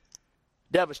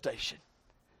 Devastation.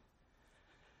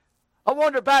 I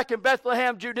wonder back in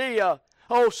Bethlehem, Judea,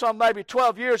 some maybe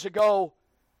 12 years ago,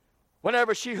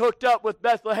 whenever she hooked up with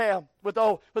Bethlehem, with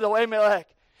old Elimelech,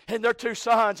 and their two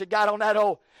sons had got on that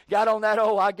old,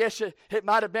 I guess it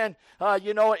might have been,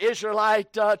 an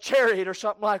Israelite chariot or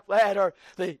something like that, or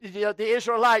the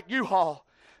Israelite U-Haul.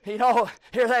 Here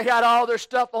they got all their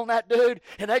stuff on that dude,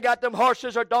 and they got them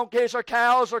horses or donkeys or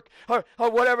cows or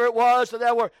whatever it was that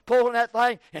they were pulling that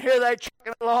thing, and here they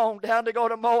trucking along down to go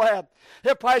to Moab.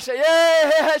 They'll probably say,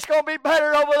 yeah, it's going to be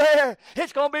better over there.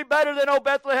 It's going to be better than old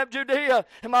Bethlehem, Judea.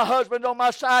 And my husband on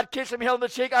my side kissing me on the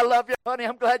cheek. I love you, honey.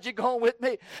 I'm glad you're going with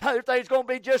me. Everything's going to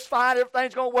be just fine.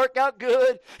 Everything's going to work out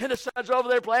good. And the son's over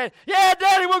there playing, yeah,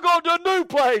 Daddy, we're going to a new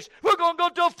place. We're going to go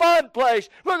to a fun place.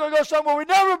 We're going to go somewhere we've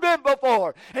never been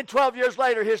before. And 12 years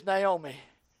later, here's Naomi.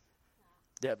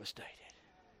 Devastated.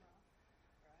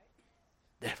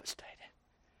 Devastated.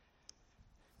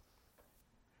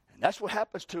 And that's what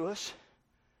happens to us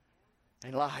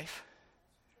in life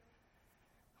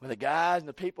when the guys and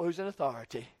the people who's in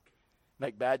authority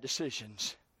make bad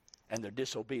decisions and they're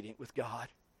disobedient with God.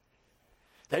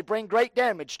 They bring great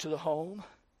damage to the home.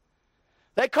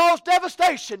 They cause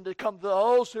devastation to come to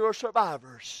those who are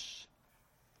survivors.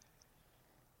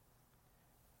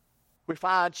 We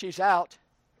find she's out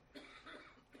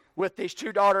with these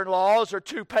two daughter-in-laws. They're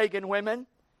two pagan women.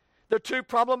 They're two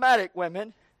problematic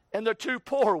women. And they're two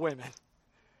poor women.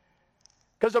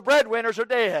 Because the breadwinners are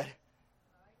dead.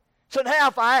 So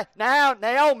now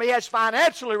Naomi has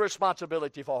financial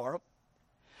responsibility for them.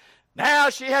 Now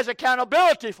she has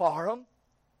accountability for them.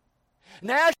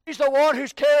 Now she's the one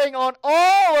who's carrying on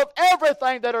all of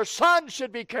everything that her son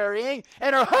should be carrying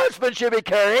and her husband should be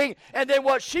carrying, and then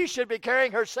what she should be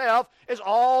carrying herself is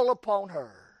all upon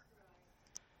her.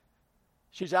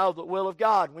 She's out of the will of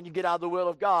God. When you get out of the will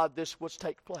of God, this will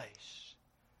take place.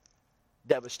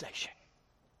 Devastation.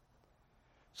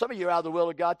 Some of you are out of the will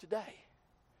of God today.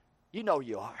 You know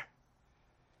you are.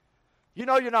 You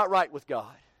know you're not right with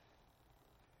God.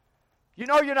 You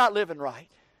know you're not living right.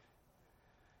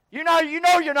 You know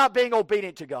you're not being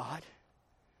obedient to God.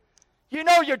 You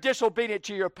know you're disobedient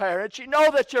to your parents. You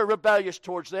know that you're rebellious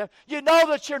towards them. You know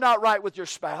that you're not right with your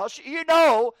spouse. You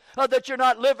know that you're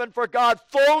not living for God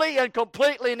fully and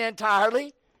completely and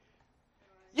entirely.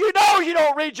 You know you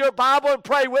don't read your Bible and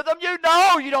pray with them. You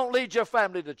know you don't lead your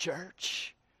family to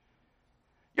church.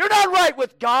 You're not right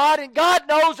with God, and God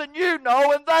knows, and you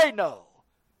know, and they know.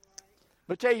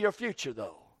 But tell you your future,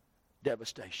 though,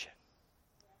 devastation.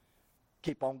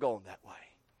 Keep on going that way.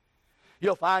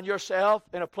 You'll find yourself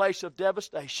in a place of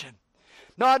devastation.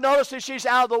 Now, I notice that she's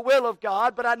out of the will of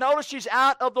God, but I notice she's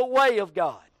out of the way of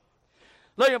God.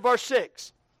 Look at verse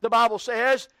 6. The Bible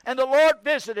says, and the Lord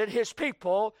visited his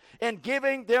people in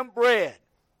giving them bread.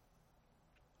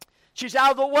 She's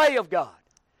out of the way of God.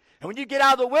 And when you get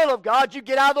out of the will of God, you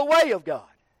get out of the way of God.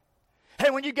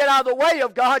 And when you get out of the way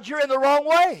of God, you're in the wrong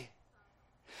way.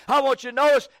 I want you to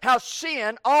notice how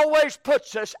sin always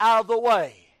puts us out of the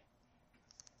way.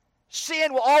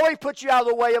 Sin will always put you out of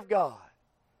the way of God.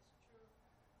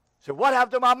 So what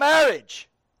happened to my marriage?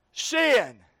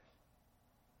 Sin.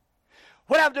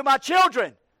 What happened to my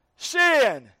children?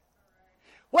 Sin.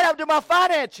 What happened to my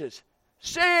finances?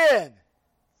 Sin.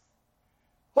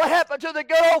 What happened to the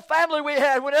good old family we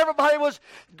had when everybody was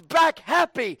back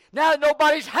happy? Now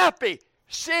nobody's happy.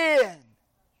 Sin.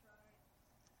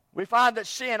 We find that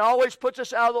sin always puts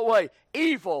us out of the way.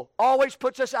 Evil always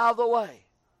puts us out of the way.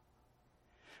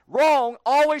 Wrong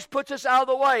always puts us out of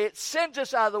the way. It sends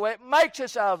us out of the way. It makes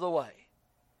us out of the way.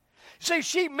 See,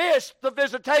 she missed the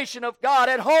visitation of God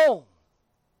at home.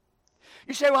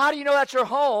 You say, well, how do you know that's her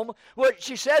home? Well,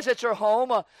 she says it's her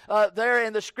home there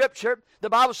in the Scripture. The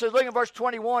Bible says, look at verse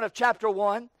 21 of chapter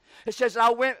 1. It says, I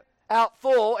went out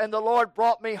full, and the Lord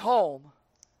brought me home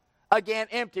again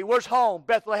empty. Where's home?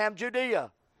 Bethlehem,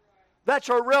 Judea. That's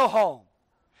her real home.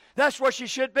 That's where she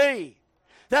should be.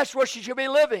 That's where she should be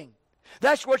living.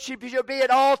 That's where she should be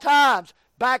at all times,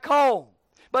 back home.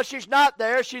 But she's not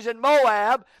there. She's in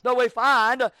Moab, though we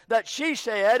find that she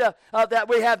said that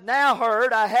we have now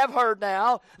heard, I have heard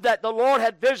now, that the Lord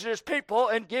had visited his people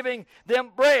in giving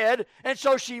them bread, and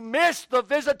so she missed the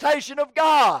visitation of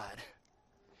God.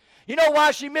 You know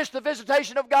why she missed the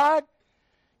visitation of God?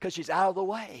 Because she's out of the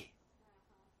way.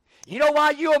 You know why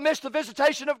you'll miss the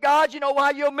visitation of God? You know why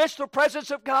you'll miss the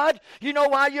presence of God? You know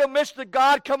why you'll miss the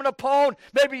God coming upon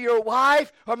maybe your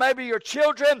wife or maybe your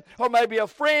children or maybe a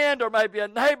friend or maybe a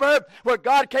neighbor where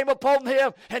God came upon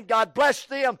them and God blessed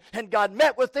them and God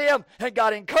met with them and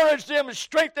God encouraged them and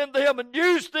strengthened them and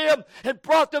used them and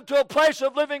brought them to a place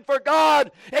of living for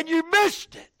God, and you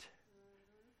missed it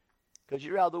because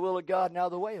you're out of the will of God and out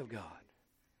of the way of God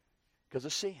because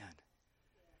of sin.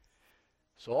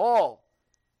 So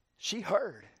she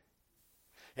heard.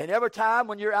 And every time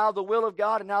when you're out of the will of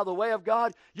God and out of the way of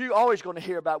God, you're always going to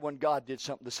hear about when God did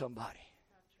something to somebody.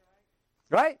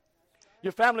 Right?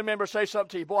 Your family members say something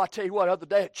to you. Boy, I tell you what, the other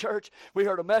day at church, we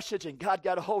heard a message and God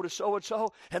got a hold of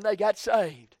so-and-so and they got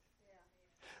saved.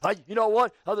 You know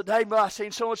what? The other day when I seen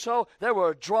so-and-so, they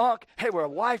were drunk, they were a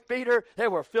wife beater, they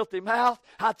were a filthy mouth.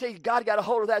 I tell you, God got a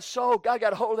hold of that soul, God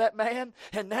got a hold of that man,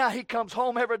 and now he comes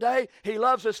home every day. He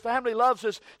loves his family, loves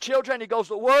his children, he goes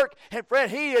to work, and friend,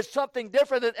 he is something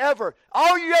different than ever.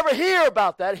 All you ever hear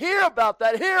about that.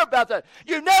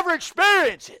 You never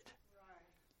experience it,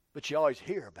 but you always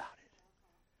hear about it.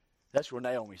 That's where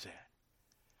Naomi's at.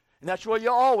 And that's where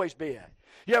you'll always be at.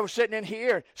 You ever sitting in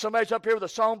here, somebody's up here with a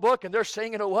songbook and they're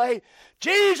singing away,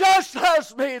 Jesus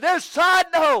loves me, this I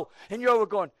know. And you're over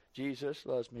going, Jesus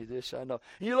loves me, this I know.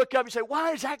 And you look up and say,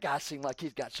 why does that guy seem like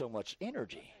he's got so much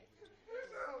energy?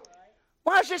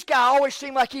 Why does this guy always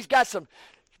seem like he's got some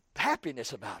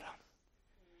happiness about him?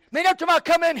 I mean, up to my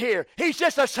come in here, he's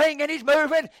just a singing, he's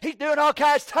moving, he's doing all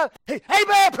kinds of stuff.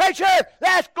 Amen, preacher,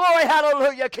 that's glory,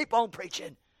 hallelujah, keep on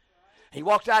preaching. He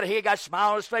walks out of here, got a smile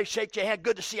on his face, shakes your hand.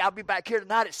 Good to see you. I'll be back here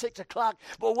tonight at 6 o'clock.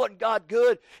 But wasn't God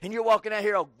good? And you're walking out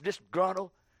here all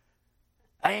disgruntled,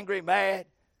 angry, mad,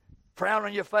 frown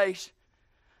on your face.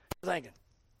 You're thinking,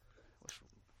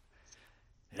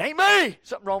 it ain't me.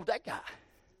 Something wrong with that guy.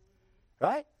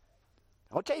 Right?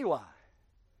 I'll tell you why.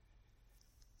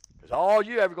 Because all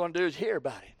you ever going to do is hear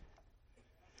about it.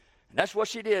 And that's what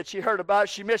she did. She heard about it.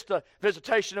 She missed the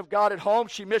visitation of God at home.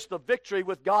 She missed the victory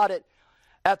with God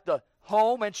at the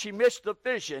home, and she missed the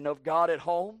vision of God at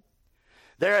home.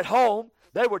 There at home,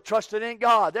 they were trusting in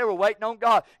God. They were waiting on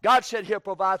God. God said He'll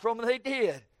provide for them, and He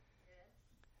did.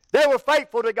 They were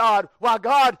faithful to God. While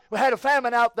God had a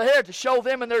famine out there to show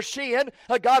them in their sin,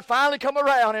 God finally come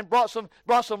around and brought some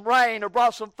rain or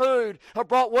brought some food or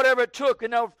brought whatever it took,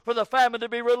 for the famine to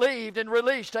be relieved and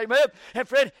released. Amen. And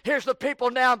friend, here's the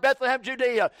people now in Bethlehem,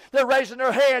 Judea. They're raising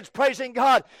their hands, praising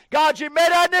God. God, you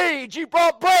met our needs. You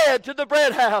brought bread to the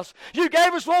bread house. You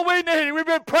gave us what we needed. We've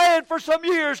been praying for some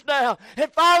years now.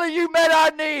 And finally you met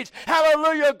our needs.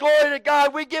 Hallelujah. Glory to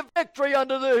God. We give victory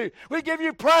unto thee. We give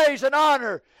you praise and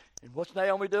honor. And what's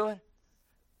Naomi doing?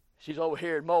 She's over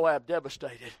here in Moab,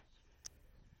 devastated.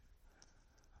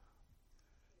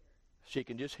 She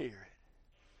can just hear it.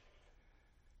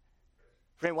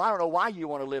 Friend, well, I don't know why you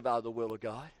want to live out of the will of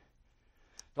God.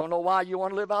 Don't know why you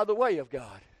want to live out of the way of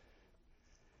God.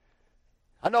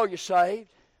 I know you're saved,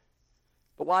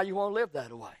 but why you want to live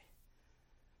that way?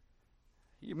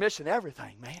 You're missing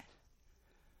everything, man.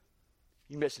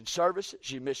 You're missing services.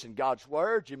 You're missing God's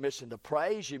word. You're missing the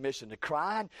praise. You're missing the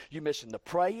crying. You're missing the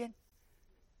praying.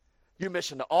 You're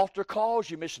missing the altar calls.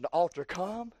 You're missing the altar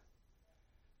come.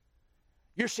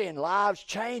 You're seeing lives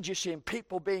change. You're seeing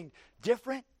people being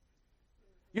different.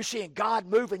 You're seeing God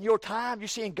move in your time. You're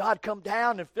seeing God come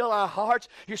down and fill our hearts.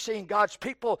 You're seeing God's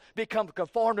people become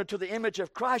conformed into the image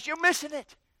of Christ. You're missing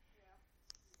it.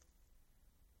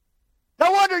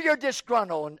 No wonder you're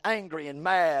disgruntled and angry and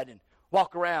mad and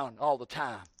walk around all the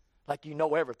time like you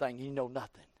know everything and you know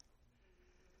nothing.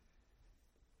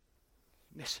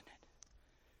 Missing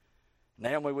it.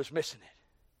 Naomi was missing it.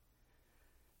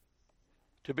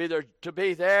 To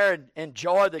be there and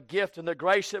enjoy the gift and the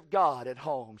grace of God at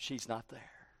home, she's not there.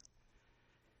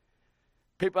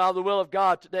 People out of the will of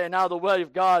God today and out of the way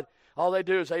of God, all they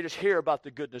do is they just hear about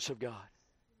the goodness of God.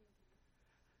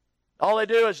 All they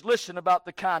do is listen about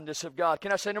the kindness of God.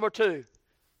 Can I say number two?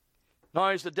 Not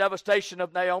only is the devastation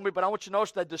of Naomi, but I want you to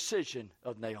notice the decision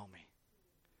of Naomi.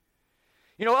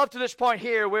 You know, up to this point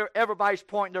here, where everybody's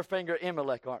pointing their finger at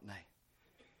Elimelech, aren't they?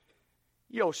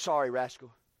 You old sorry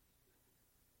rascal.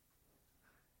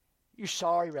 You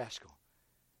sorry rascal.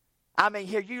 I mean,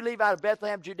 here, you leave out of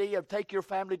Bethlehem, Judea, take your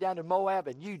family down to Moab,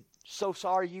 and you so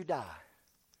sorry you die.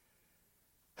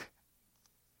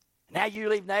 Now you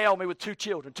leave Naomi with 2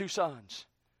 children, 2 sons.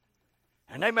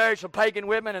 And they married some pagan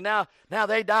women, and now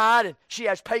they died, and she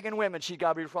has pagan women she's got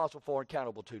to be responsible for and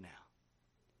accountable to now.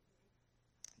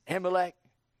 Elimelech,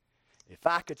 if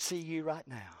I could see you right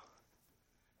now,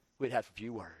 we'd have a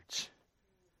few words.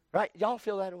 Right? Y'all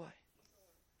feel that way?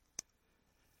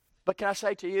 But can I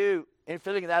say to you, in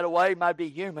feeling that way might be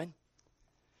human,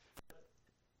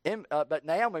 but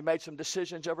Naomi made some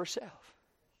decisions of herself.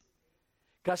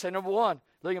 Can I say number 1,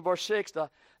 look in verse 6,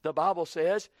 the Bible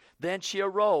says, then she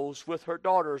arose with her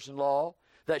daughters-in-law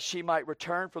that she might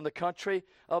return from the country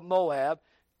of Moab,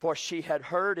 for she had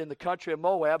heard in the country of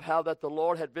Moab how that the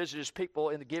Lord had visited his people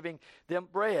in giving them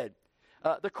bread.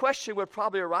 The question would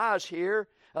probably arise here,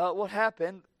 what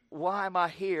happened? Why am I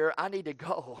here? I need to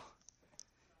go.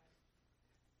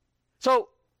 So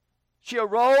she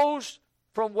arose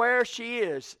from where she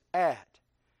is at.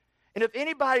 And if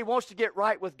anybody wants to get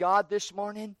right with God this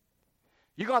morning,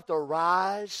 you're going to have to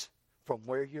rise from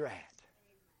where you're at.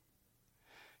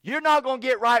 You're not going to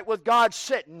get right with God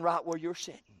sitting right where you're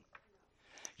sitting.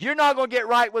 You're not going to get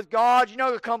right with God. You're not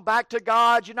going to come back to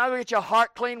God. You're not going to get your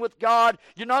heart clean with God.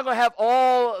 You're not going to have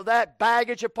all that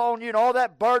baggage upon you and all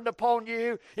that burden upon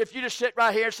you if you just sit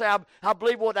right here and say, I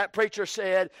believe what that preacher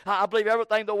said. I believe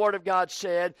everything the Word of God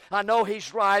said. I know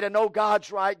He's right. I know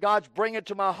God's right. God's bringing it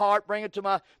to my heart, bringing it to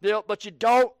my deal. But you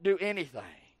don't do anything.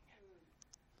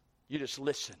 You just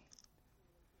listen.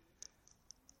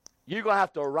 You're going to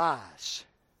have to arise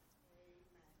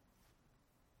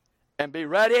and be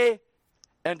ready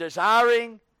and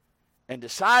desiring and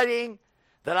deciding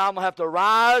that I'm going to have to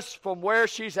rise from where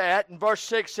she's at. And verse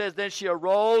 6 says, then she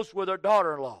arose with her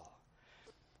daughter-in-law,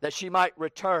 that she might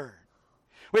return.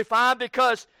 We find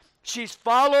because she's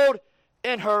followed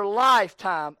in her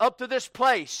lifetime up to this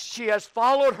place, she has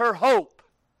followed her hope.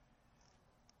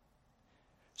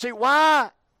 See, why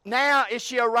now is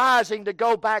she arising to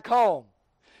go back home?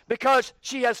 Because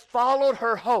she has followed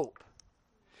her hope.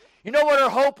 You know what her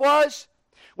hope was?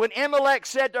 When Amalek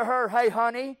said to her, hey,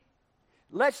 honey,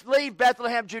 let's leave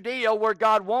Bethlehem, Judea, where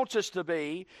God wants us to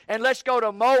be, and let's go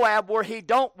to Moab, where He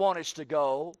don't want us to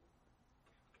go.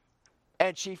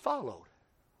 And she followed.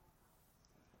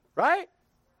 Right?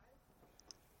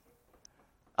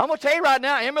 I'm going to tell you right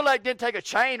now, Amalek didn't take a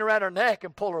chain around her neck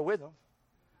and pull her with him.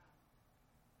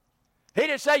 He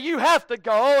didn't say, you have to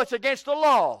go, it's against the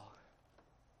law.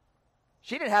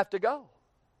 She didn't have to go.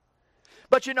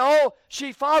 But you know,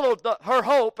 she followed her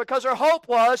hope, because her hope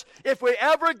was, if we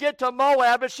ever get to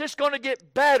Moab, it's just going to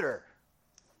get better.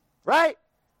 Right?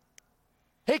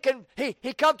 He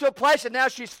come to a place, and now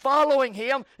she's following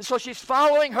him, and so she's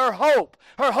following her hope.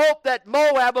 Her hope that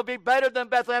Moab will be better than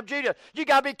Bethlehem, Judea. You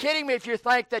got to be kidding me if you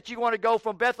think that you want to go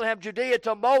from Bethlehem, Judea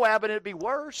to Moab, and it'd be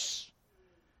worse.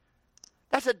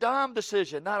 That's a dumb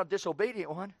decision, not a disobedient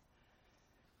one.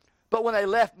 But when they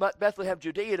left Bethlehem,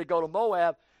 Judea to go to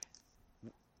Moab,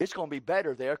 it's going to be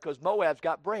better there because Moab's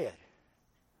got bread.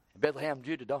 Bethlehem,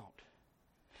 Judah don't.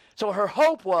 So her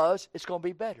hope was it's going to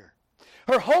be better.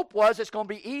 Her hope was it's going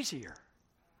to be easier.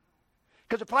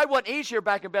 Because it probably wasn't easier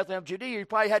back in Bethlehem, Judea. You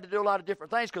probably had to do a lot of different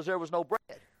things because there was no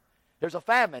bread. There's a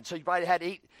famine, so you probably had to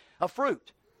eat a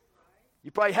fruit.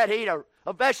 You probably had to eat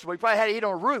a vegetable. You probably had to eat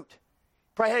a root.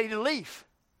 You probably had to eat a leaf.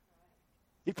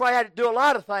 You probably had to do a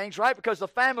lot of things, right, because the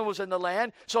famine was in the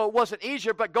land, so it wasn't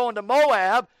easier. But going to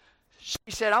Moab, she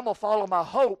said, I'm going to follow my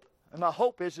hope, and my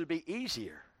hope is to be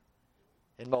easier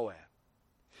in Moab.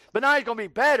 But now it's going to be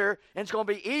better, and it's going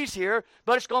to be easier,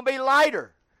 but it's going to be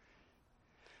lighter.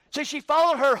 See, she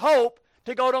followed her hope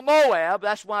to go to Moab.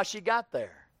 That's why she got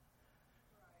there.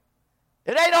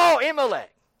 It ain't all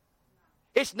Amalek.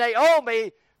 It's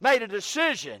Naomi made a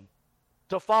decision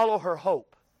to follow her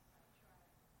hope.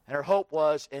 And her hope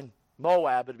was in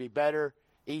Moab it would be better,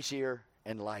 easier,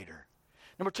 and lighter.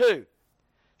 Number two,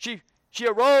 she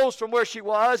arose from where she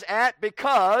was at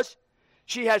because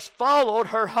she has followed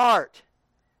her heart.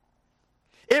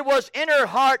 It was in her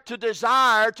heart to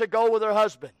desire to go with her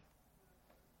husband.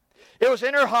 It was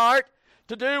in her heart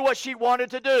to do what she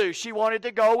wanted to do. She wanted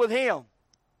to go with him.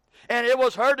 And it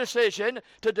was her decision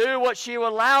to do what she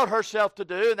allowed herself to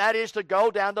do, and that is to go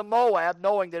down to Moab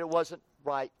knowing that it wasn't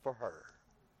right for her.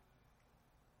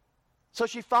 So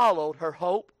she followed her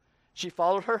hope. She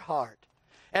followed her heart.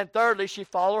 And thirdly, she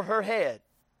followed her head.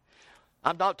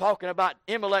 I'm not talking about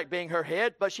Amalek being her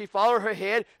head, but she followed her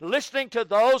head, listening to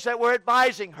those that were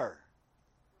advising her,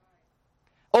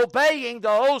 obeying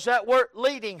those that were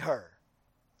leading her,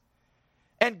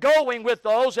 and going with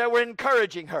those that were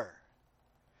encouraging her.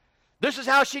 This is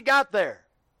how she got there.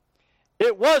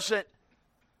 It wasn't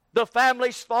the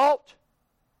family's fault.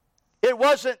 It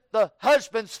wasn't the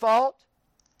husband's fault.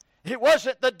 It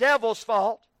wasn't the devil's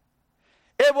fault.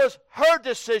 It was her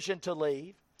decision to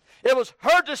leave. It was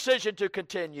her decision to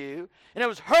continue. And it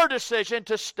was her decision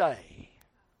to stay.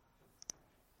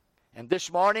 And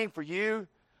this morning, for you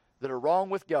that are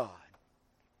wrong with God,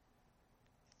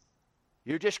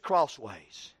 you're just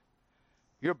crossways.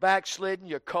 You're backslidden,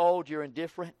 you're cold, you're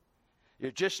indifferent. You're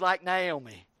just like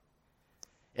Naomi.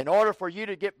 In order for you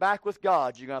to get back with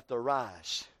God, you're going to have to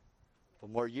rise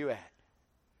from where you're at.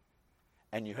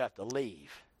 And you have to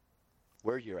leave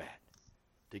where you're at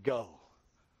to go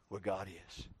where God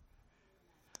is.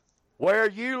 Where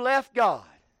you left God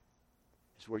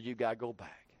is where you got to go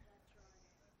back.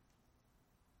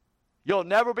 You'll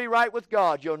never be right with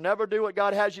God. You'll never do what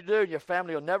God has you do. And your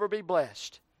family will never be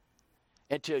blessed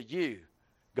until you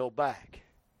go back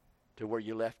to where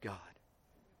you left God.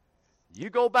 You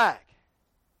go back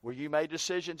where you made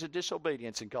decisions of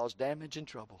disobedience and caused damage and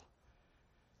trouble.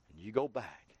 And you go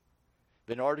back.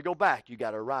 But in order to go back, you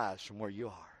got to rise from where you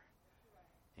are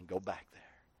and go back there.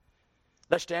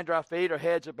 Let's stand to our feet, our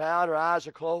heads are bowed, our eyes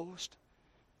are closed.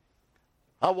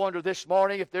 I wonder this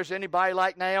morning if there's anybody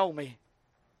like Naomi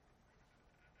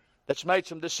that's made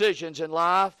some decisions in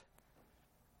life.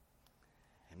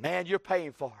 And man, you're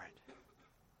paying for it.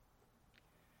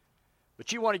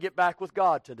 But you want to get back with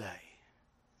God today.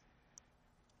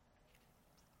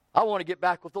 I want to get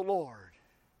back with the Lord.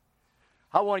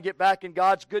 I want to get back in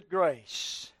God's good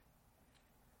grace.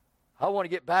 I want to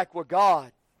get back where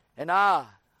God and I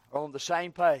are on the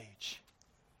same page.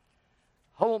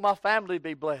 I want my family to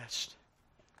be blessed.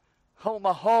 I want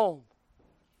my home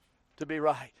to be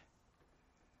right.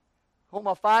 I want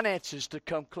my finances to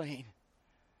come clean.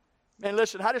 Man,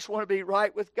 listen, I just want to be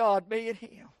right with God, me and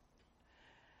Him.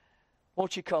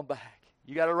 Won't you come back?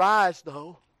 You got to rise,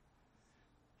 though.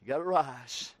 You got to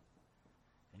rise.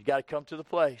 And you got to come to the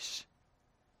place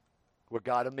where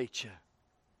God will meet you.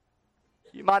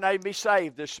 You might not even be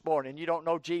saved this morning. You don't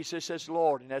know Jesus as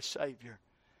Lord and as Savior.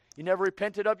 You never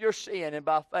repented of your sin and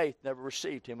by faith never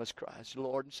received Him as Christ,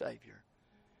 Lord and Savior.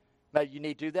 Maybe you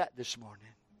need to do that this morning.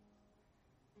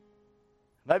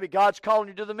 Maybe God's calling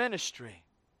you to the ministry.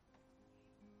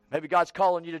 Maybe God's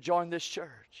calling you to join this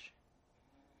church.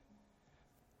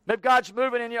 Maybe God's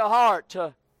moving in your heart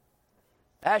to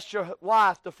ask your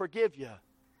wife to forgive you.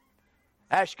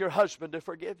 Ask your husband to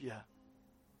forgive you.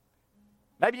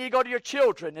 Maybe you go to your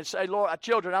children and say, Lord,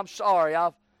 children, I'm sorry.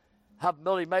 I've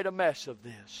really made a mess of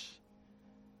this.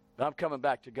 But I'm coming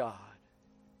back to God.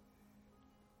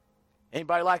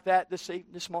 Anybody like that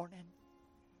this morning?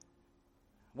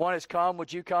 One has come.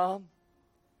 Would you come?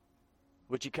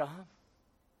 Would you come?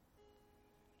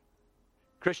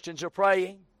 Christians are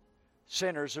praying.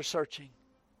 Sinners are searching.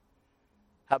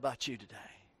 How about you today?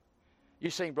 You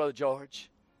sing, Brother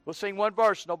George. We'll sing one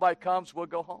verse. Nobody comes. We'll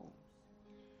go home.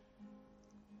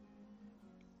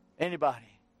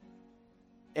 Anybody?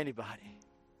 Anybody?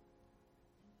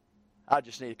 I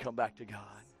just need to come back to God.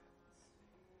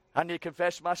 I need to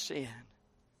confess my sin.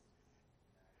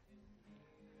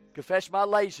 Confess my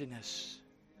laziness.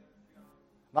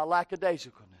 My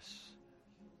lackadaisicalness.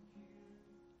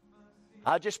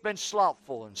 I've just been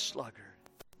slothful and sluggard.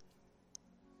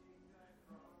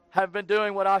 Haven't been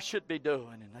doing what I should be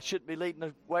doing, and I shouldn't be leading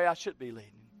the way I should be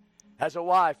leading. As a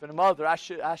wife and a mother, I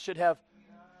should have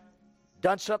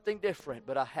done something different,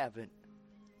 but I haven't.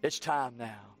 It's time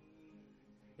now.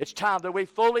 It's time that we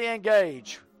fully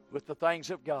engage with the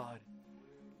things of God.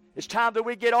 It's time that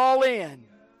we get all in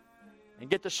and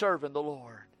get to serving the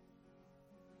Lord.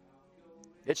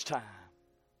 It's time.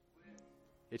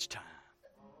 It's time.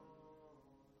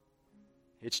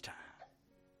 It's time.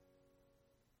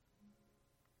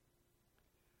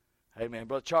 Amen.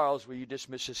 Brother Charles, will you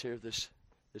dismiss us here this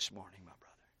morning, my brother?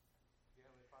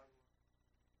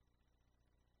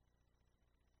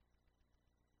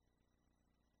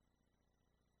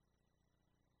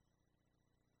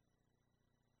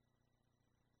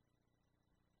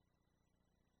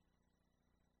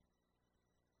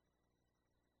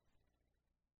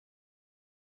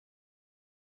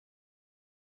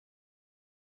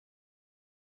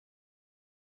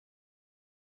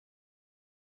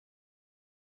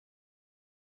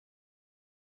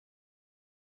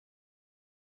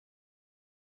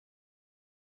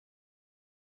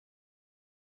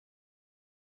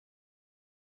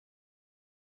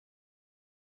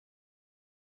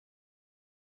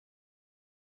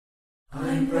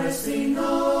 I'm pressing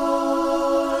on.